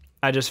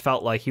 I just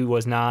felt like he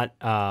was not.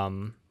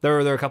 There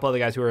were a couple other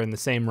guys who were in the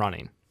same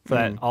running for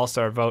that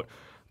All-Star vote,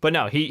 but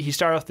no, he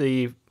started off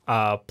the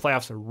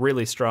playoffs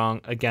really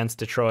strong against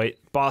Detroit.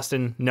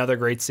 Boston, another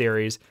great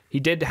series. He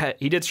did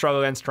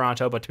struggle against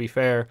Toronto, but to be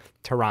fair,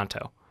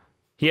 Toronto,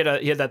 he had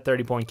that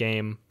 30-point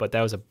game, but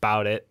that was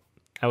about it.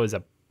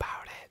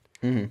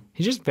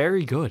 He's just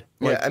very good.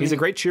 He's a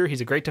great shooter. He's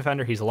a great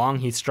defender. He's long.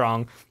 He's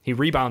strong. He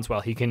rebounds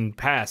well. He can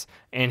pass,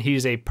 and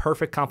he's a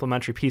perfect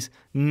complementary piece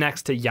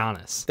next to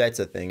Giannis. That's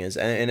the thing is,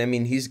 and I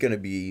mean, he's going to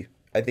be,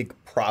 I think,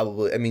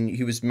 probably, I mean,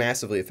 he was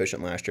massively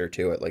efficient last year,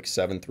 too, at like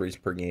 7 threes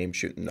per game,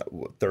 shooting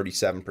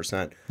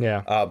 37%.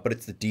 Yeah. But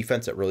it's the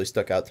defense that really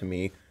stuck out to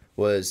me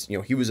was, you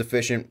know, he was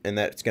efficient, and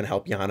that's going to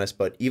help Giannis,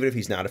 but even if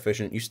he's not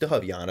efficient, you still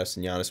have Giannis,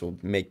 and Giannis will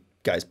make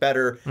guys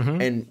better.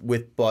 And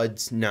with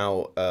Bud's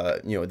now,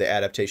 you know, the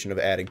adaptation of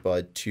adding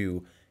Bud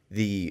to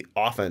the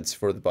offense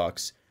for the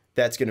Bucks,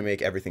 that's going to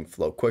make everything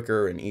flow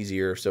quicker and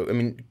easier. So, I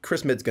mean,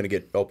 Chris Mid's going to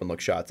get open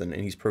look shots, and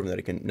he's proven that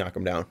he can knock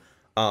them down.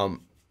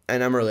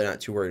 And I'm really not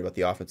too worried about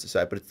the offensive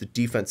side, but it's the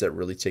defense that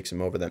really takes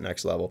him over that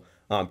next level.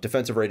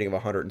 Defensive rating of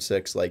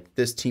 106. Like,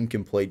 this team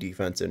can play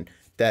defense, and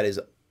that is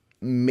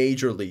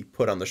majorly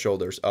put on the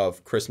shoulders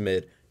of Chris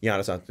Mid,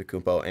 Giannis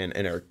Antetokounmpo, and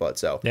Eric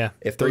Bledsoe. Yeah,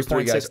 if those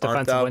three guys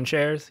aren't out, win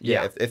shares.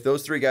 Yeah, if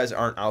those three guys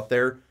aren't out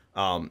there,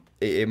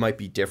 it might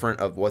be different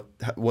of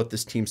what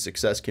this team's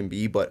success can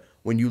be. But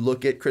when you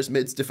look at Chris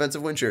Mid's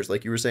defensive win shares,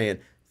 like you were saying,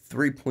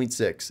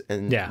 3.6,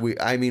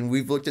 and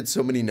we've looked at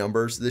so many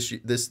numbers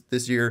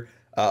this year.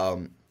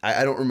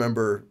 I don't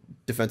remember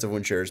defensive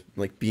win shares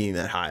like being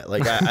that high.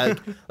 Like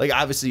like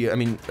obviously, I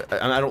mean,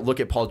 I don't look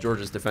at Paul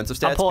George's defensive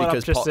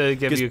stats to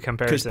give you a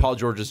comparison. Because Paul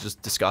George is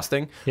just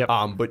disgusting. Yep.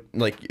 But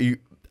like you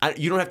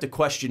don't have to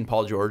question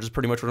Paul George is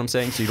pretty much what I'm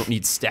saying. So you don't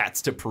need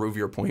stats to prove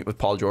your point with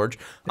Paul George.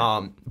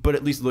 But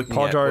at least looking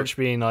Paul at George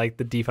being like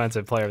the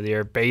defensive player of the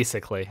year,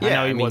 basically.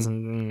 Yeah, I know he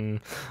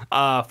wasn't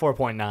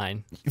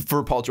 4.9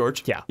 for Paul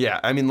George. Yeah,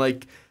 yeah. I mean,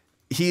 like.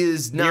 He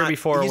is not. The year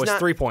before it was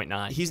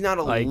 3.9. He's not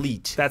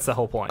elite. That's the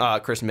whole point.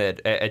 Chris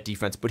Mid at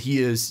defense, but he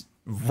is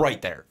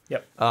right there.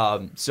 Yep.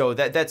 So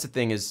that's the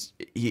thing is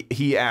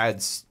he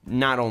adds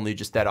not only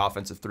just that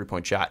offensive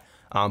 3-point shot,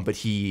 but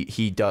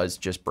he does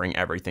just bring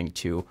everything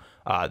to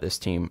this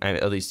team. And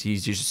at least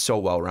he's just so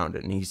well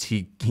rounded, and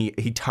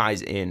he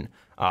ties in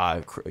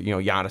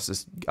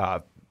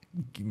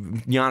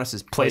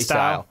Giannis's play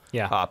style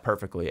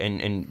perfectly.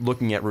 And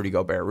looking at Rudy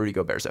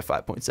Gobert's at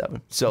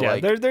 5.7. So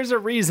yeah, there's a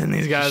reason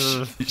these guys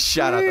are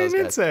shout out those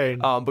guys. Insane.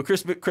 But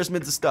Chris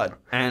Mid's a stud.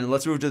 And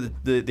let's move to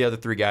the other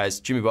three guys: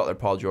 Jimmy Butler,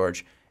 Paul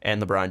George,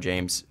 and LeBron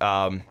James.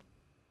 All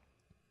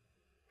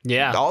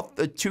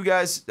the two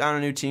guys on a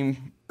new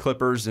team: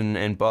 Clippers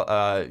and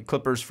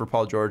Clippers for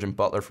Paul George and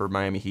Butler for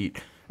Miami Heat,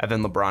 and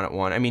then LeBron at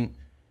 1. I mean.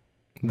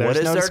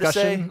 There's no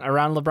discussion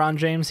around LeBron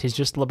James. He's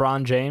just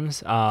LeBron James.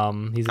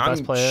 He's the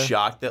best player. I'm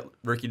shocked that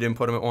Ricky didn't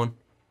put him at 1.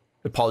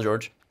 Paul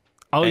George.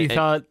 Oh, you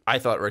thought? I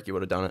thought Ricky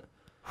would have done it.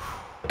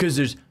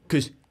 Because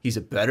because he's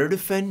a better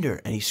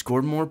defender and he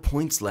scored more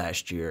points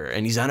last year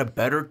and he's on a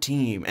better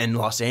team and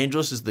Los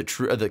Angeles is the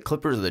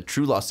Clippers are the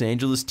true Los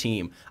Angeles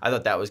team. I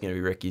thought that was going to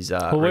be Ricky's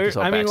whole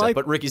backside,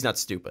 but Ricky's not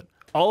stupid.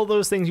 All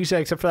those things you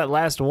said except for that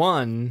last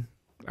one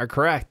are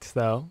correct,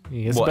 though.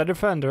 He is a better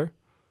defender.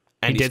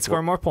 And he did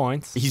score more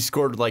points. He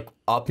scored like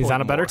up. He's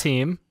on a better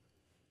team.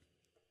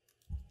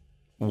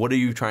 What are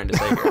you trying to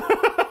say here?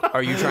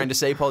 Are you trying to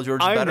say Paul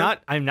George is better?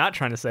 I'm not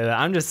trying to say that.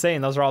 I'm just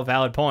saying those are all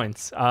valid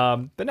points.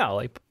 But no,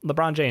 like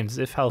LeBron James,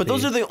 if healthy. But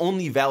those are the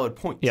only valid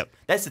points. Yep.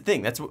 That's the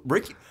thing. That's what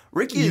Ricky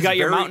you got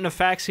your mountain of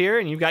facts here,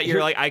 and you've got your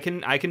like I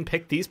can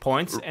pick these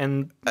points,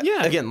 and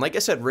yeah. Again, like I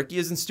said, Ricky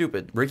isn't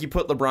stupid. Ricky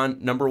put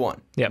LeBron number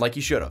 1, like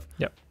he should have.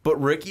 Yep.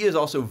 But Ricky is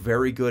also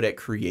very good at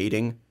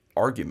creating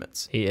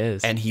arguments. He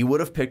is. And he would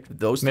have picked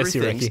those three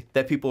things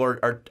that people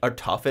are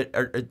tough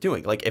at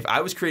doing. Like, if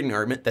I was creating an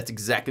argument, that's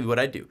exactly what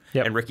I'd do.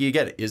 Yep. And Ricky,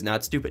 again, is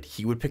not stupid.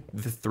 He would pick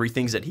the 3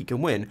 things that he can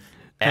win.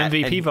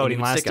 MVP voting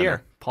last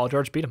year. Paul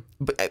George beat him.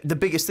 But the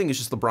biggest thing is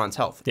just LeBron's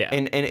health. Yeah.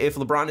 And if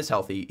LeBron is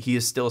healthy, he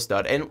is still a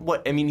stud. And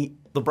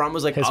LeBron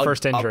was like his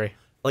first injury.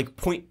 Like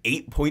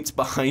 0.8 points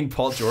behind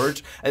Paul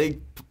George. I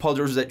think Paul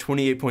George was at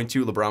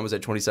 28.2. LeBron was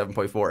at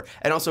 27.4.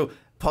 And also,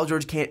 Paul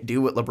George can't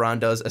do what LeBron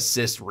does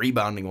assist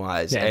rebounding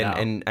wise. Yeah,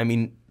 and I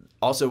mean,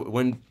 also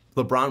when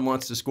LeBron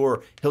wants to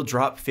score, he'll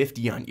drop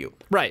 50 on you.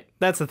 Right.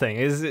 That's the thing.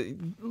 Is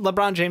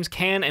LeBron James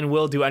can and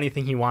will do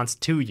anything he wants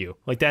to you.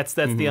 Like that's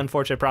the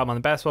unfortunate problem on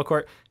the basketball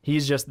court.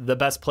 He's just the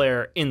best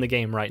player in the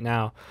game right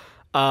now.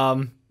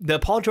 The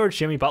Paul George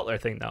Jimmy Butler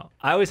thing though,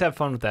 I always have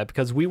fun with that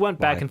because we went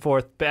back and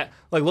forth,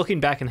 like looking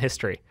back in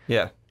history.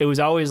 Yeah. It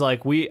was always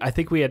like I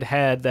think we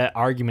had that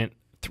argument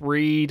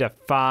 3 to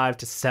 5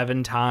 to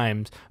 7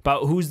 times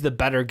about who's the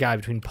better guy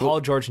between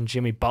Paul George and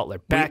Jimmy Butler,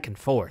 back and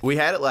forth. We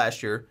had it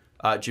last year.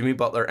 Jimmy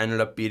Butler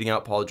ended up beating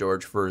out Paul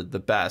George for the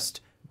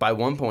best by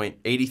 1 point,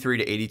 83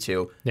 to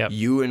 82. Yep.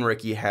 You and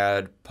Ricky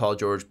had Paul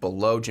George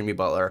below Jimmy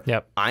Butler.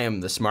 Yep. I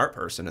am the smart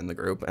person in the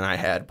group, and I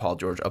had Paul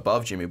George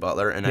above Jimmy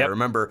Butler. And I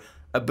remember,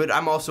 but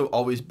I'm also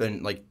always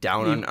been like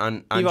down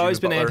on You've always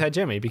Jimmy been Butler.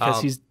 anti-Jimmy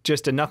because he's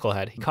just a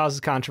knucklehead. He causes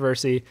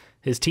controversy.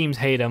 His teams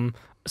hate him,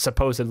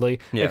 supposedly,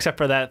 except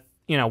for that.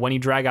 You know, when you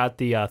drag out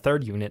the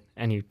third unit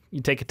and you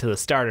take it to the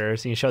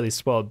starters and you show these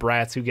spoiled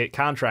brats who get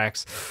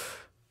contracts,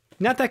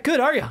 not that good,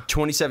 are you?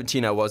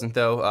 2017, I wasn't,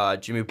 though.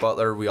 Jimmy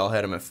Butler, we all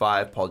had him at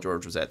 5. Paul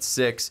George was at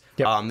 6.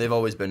 Yep. They've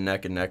always been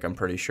neck and neck, I'm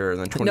pretty sure.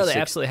 And then 2016, no,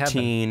 they absolutely have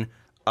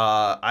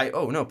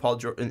Paul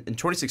George in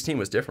 2016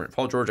 was different.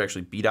 Paul George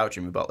actually beat out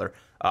Jimmy Butler.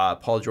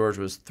 Paul George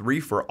was 3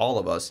 for all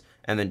of us,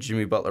 and then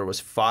Jimmy Butler was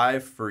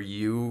 5 for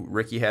you.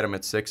 Ricky had him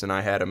at 6, and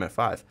I had him at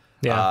 5.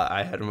 Yeah.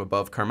 I had him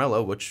above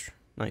Carmelo, which...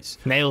 Nice.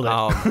 Nailed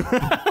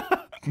it.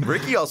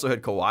 Ricky also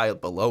had Kawhi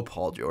below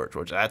Paul George,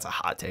 which that's a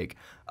hot take.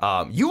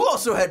 You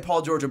also had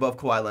Paul George above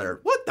Kawhi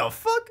Leonard. What the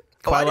fuck?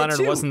 Kawhi Leonard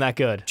wasn't that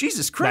good.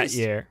 Jesus Christ. That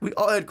year. We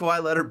all had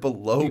Kawhi Leonard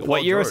below Paul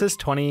What year George. was this?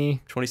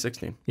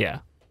 2016. Yeah.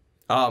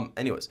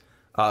 Anyways,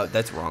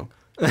 that's wrong.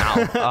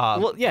 Now,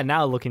 well, yeah,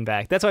 now looking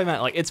back. That's what I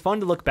meant. Like, it's fun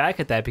to look back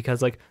at that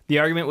because, like, the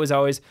argument was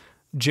always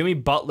Jimmy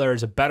Butler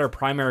is a better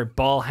primary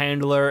ball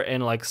handler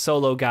and, like,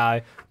 solo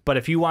guy. But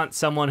if you want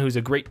someone who's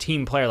a great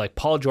team player, like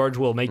Paul George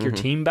will make your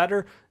team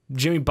better,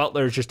 Jimmy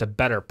Butler is just a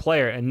better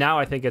player. And now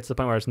I think it's the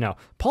point where it's no.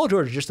 Paul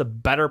George is just a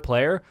better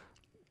player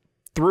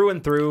through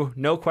and through,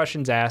 no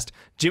questions asked.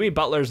 Jimmy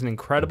Butler is an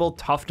incredible,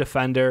 tough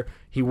defender.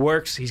 He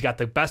works. He's got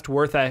the best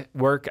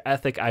work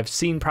ethic I've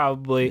seen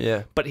probably.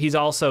 Yeah. But he's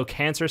also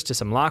cancerous to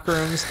some locker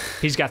rooms.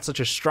 He's got such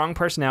a strong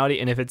personality.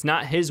 And if it's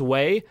not his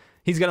way,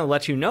 he's going to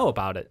let you know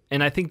about it.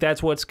 And I think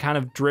that's what's kind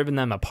of driven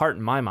them apart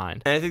in my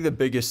mind. And I think the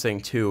biggest thing,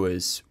 too,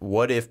 is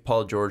what if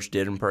Paul George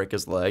didn't break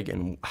his leg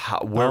and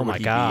where would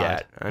he be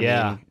at? I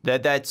mean,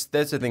 that's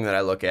the thing that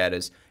I look at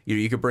is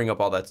you could bring up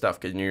all that stuff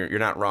because you're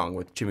not wrong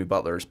with Jimmy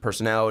Butler's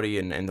personality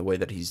and the way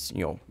that he's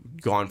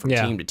gone from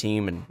team to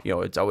team. And,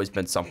 it's always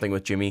been something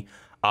with Jimmy.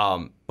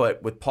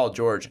 But with Paul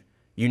George,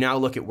 you now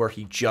look at where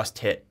he just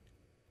hit.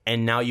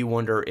 And now you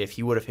wonder if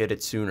he would have hit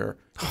it sooner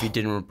if he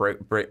didn't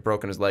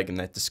broken his leg in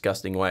that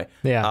disgusting way.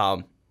 Yeah.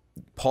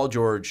 Paul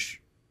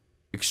George,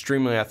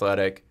 extremely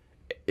athletic,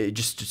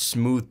 just a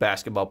smooth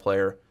basketball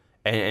player,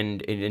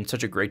 and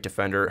such a great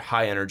defender,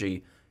 high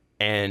energy,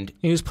 and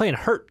he was playing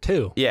hurt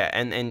too. Yeah,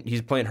 and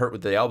he's playing hurt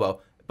with the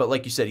elbow. But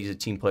like you said, he's a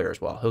team player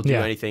as well. He'll do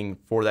anything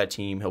for that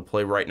team. He'll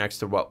play right next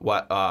to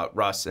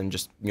Russ and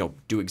just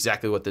do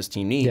exactly what this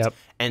team needs. Yep.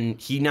 And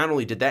he not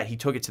only did that, he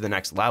took it to the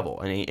next level,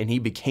 and he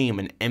became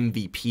an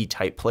MVP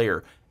type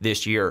player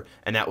this year,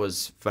 and that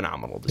was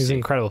phenomenal to see. He's an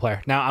incredible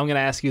player. Now I'm going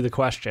to ask you the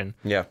question.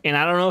 Yeah. And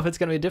I don't know if it's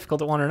going to be a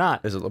difficult one or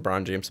not. Is it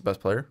LeBron James the best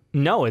player?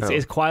 No,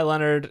 it's Kawhi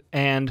Leonard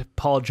and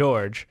Paul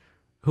George.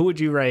 Who would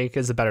you rank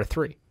as the better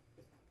 3?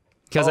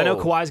 Because I know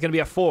Kawhi's going to be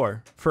a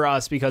 4 for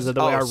us because of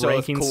the way our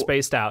ranking's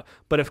spaced out.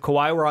 But if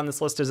Kawhi were on this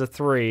list as a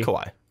 3...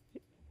 Kawhi.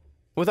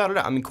 Without a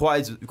doubt. I mean,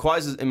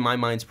 Kawhi's in my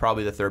mind, is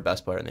probably the 3rd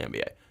best player in the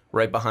NBA,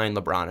 right behind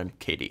LeBron and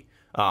KD.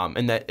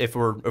 And that if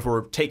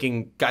we're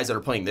taking guys that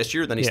are playing this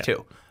year, then he's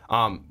 2.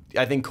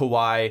 I think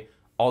Kawhi,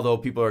 although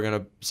people are going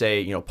to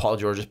say, Paul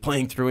George is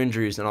playing through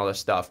injuries and all this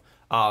stuff,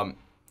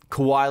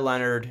 Kawhi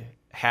Leonard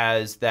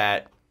has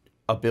that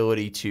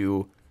ability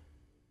to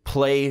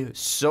play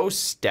so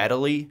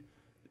steadily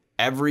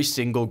every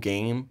single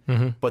game,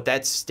 but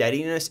that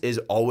steadiness is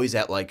always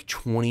at like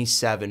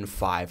 27,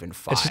 5, and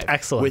 5. It's just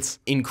excellence. With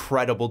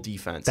incredible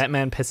defense. That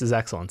man pisses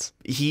excellence.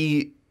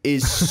 He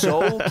is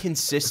so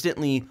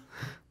consistently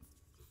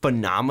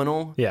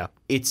phenomenal. Yeah.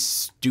 It's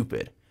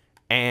stupid.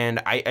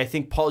 And I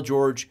think Paul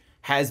George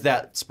has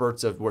that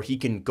spurts of where he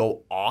can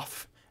go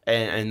off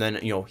and then,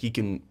 you know, he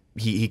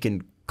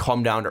can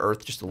come down to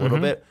earth just a little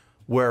bit,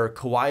 where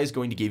Kawhi is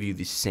going to give you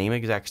the same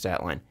exact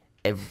stat line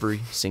every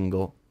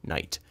single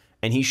night.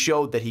 And he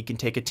showed that he can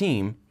take a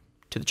team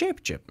to the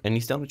championship, and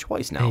he's done it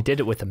twice now. And he did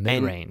it with a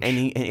mid-range.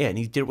 And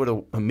he did it with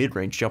a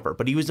mid-range jumper.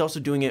 But he was also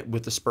doing it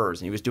with the Spurs,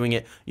 and he was doing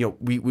it, you know,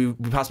 we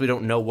possibly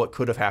don't know what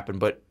could have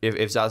happened, but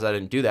if Zaza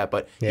didn't do that,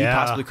 but he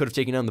possibly could have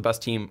taken down the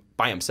best team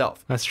by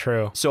himself. That's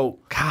true. So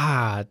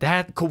God,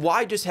 that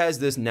Kawhi just has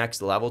this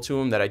next level to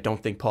him that I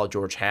don't think Paul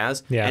George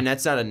has. Yeah. And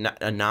that's not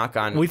a knock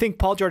on... We think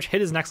Paul George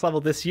hit his next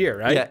level this year,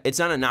 right? Yeah, it's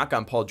not a knock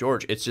on Paul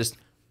George. It's just...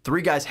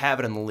 3 guys have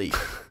it in the league.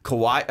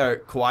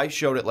 Kawhi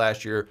showed it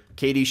last year.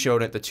 KD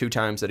showed it the 2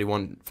 times that he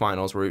won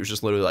finals, where he was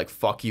just literally like,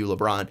 "Fuck you,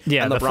 LeBron."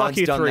 Yeah, and the LeBron's fuck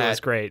you done 3 that.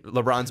 was great.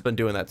 LeBron's been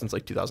doing that since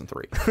like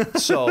 2003.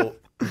 So,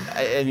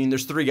 I mean,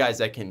 there's 3 guys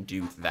that can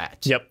do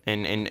that. Yep.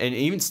 And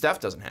even Steph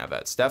doesn't have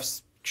that.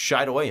 Steph's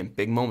shied away in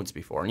big moments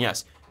before, and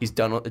yes, he's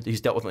dealt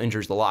with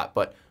injuries a lot.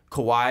 But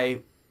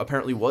Kawhi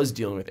apparently was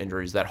dealing with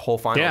injuries that whole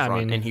finals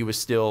run, and he was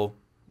still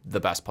the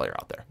best player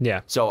out there.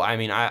 Yeah. So, I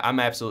mean, I'm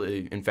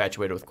absolutely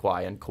infatuated with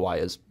Kawhi, and Kawhi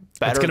is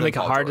better. It's going to make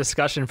Paul a hard George.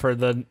 discussion for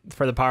the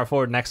power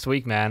forward next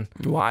week, man.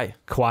 Why?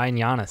 Kawhi and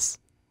Giannis.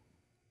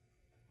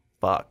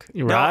 Fuck.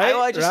 Right? No,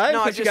 I just, right?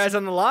 no, Put you guys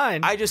on the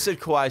line. I just said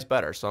Kawhi's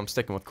better, so I'm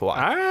sticking with Kawhi.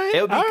 All right.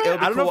 It'll be I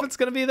don't know if Kawhi- it's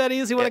going to be that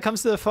easy when it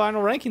comes to the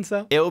final rankings,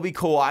 though. It will be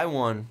Kawhi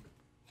 1,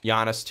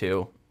 Giannis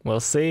 2, We'll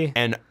see.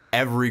 and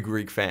every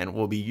Greek fan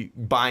will be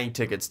buying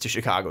tickets to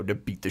Chicago to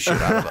beat the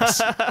shit out of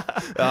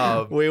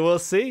us. We will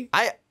see.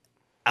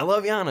 I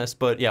love Giannis,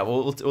 but yeah,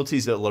 we'll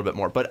tease it a little bit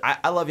more. But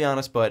I love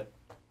Giannis, but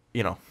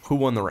you know, who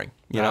won the ring?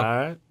 You know. All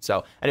right.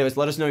 So, anyways,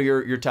 let us know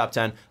your top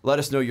 10. Let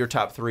us know your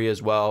top 3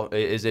 as well.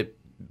 Is it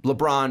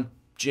LeBron,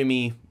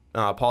 Jimmy,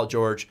 Paul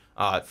George?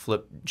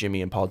 Flip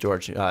Jimmy and Paul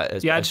George. I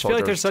just feel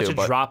like there's such a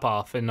drop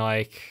off in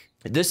like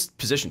this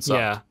position sucked.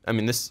 Yeah. I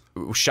mean, this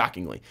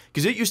shockingly,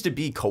 because it used to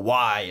be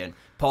Kawhi and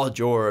Paul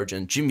George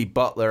and Jimmy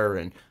Butler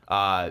and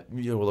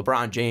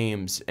LeBron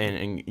James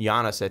and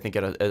Giannis, I think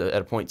at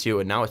a point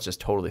too, and now it's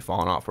just totally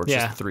fallen off. Where it's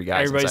just 3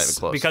 guys Everybody's, inside of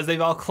close. because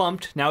they've all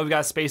clumped. Now we've got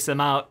to space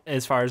them out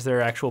as far as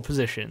their actual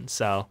position.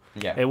 So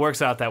Yeah. it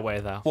works out that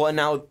way though. Well, and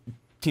now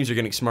teams are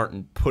getting smart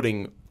and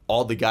putting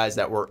all the guys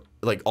that were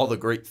like all the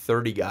great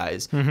 30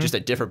 guys just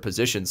at different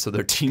positions, so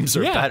their teams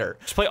are better.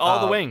 Just play all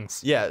the wings.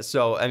 Yeah,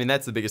 so I mean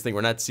that's the biggest thing. We're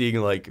not seeing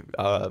like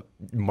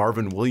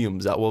Marvin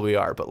Williams out. Well, we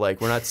are, but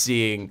like we're not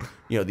seeing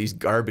these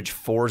garbage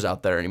 4s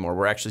out there anymore.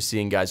 We're actually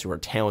seeing guys who are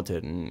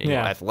talented and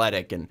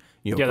athletic and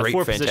the great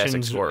 4 fantastic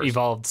positions scorers.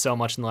 evolved so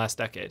much in the last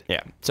decade.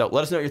 Yeah. So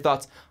let us know your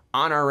thoughts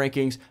on our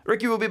rankings.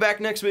 Ricky will be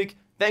back next week.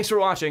 Thanks for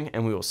watching,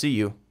 and we will see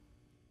you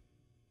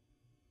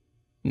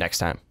next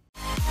time.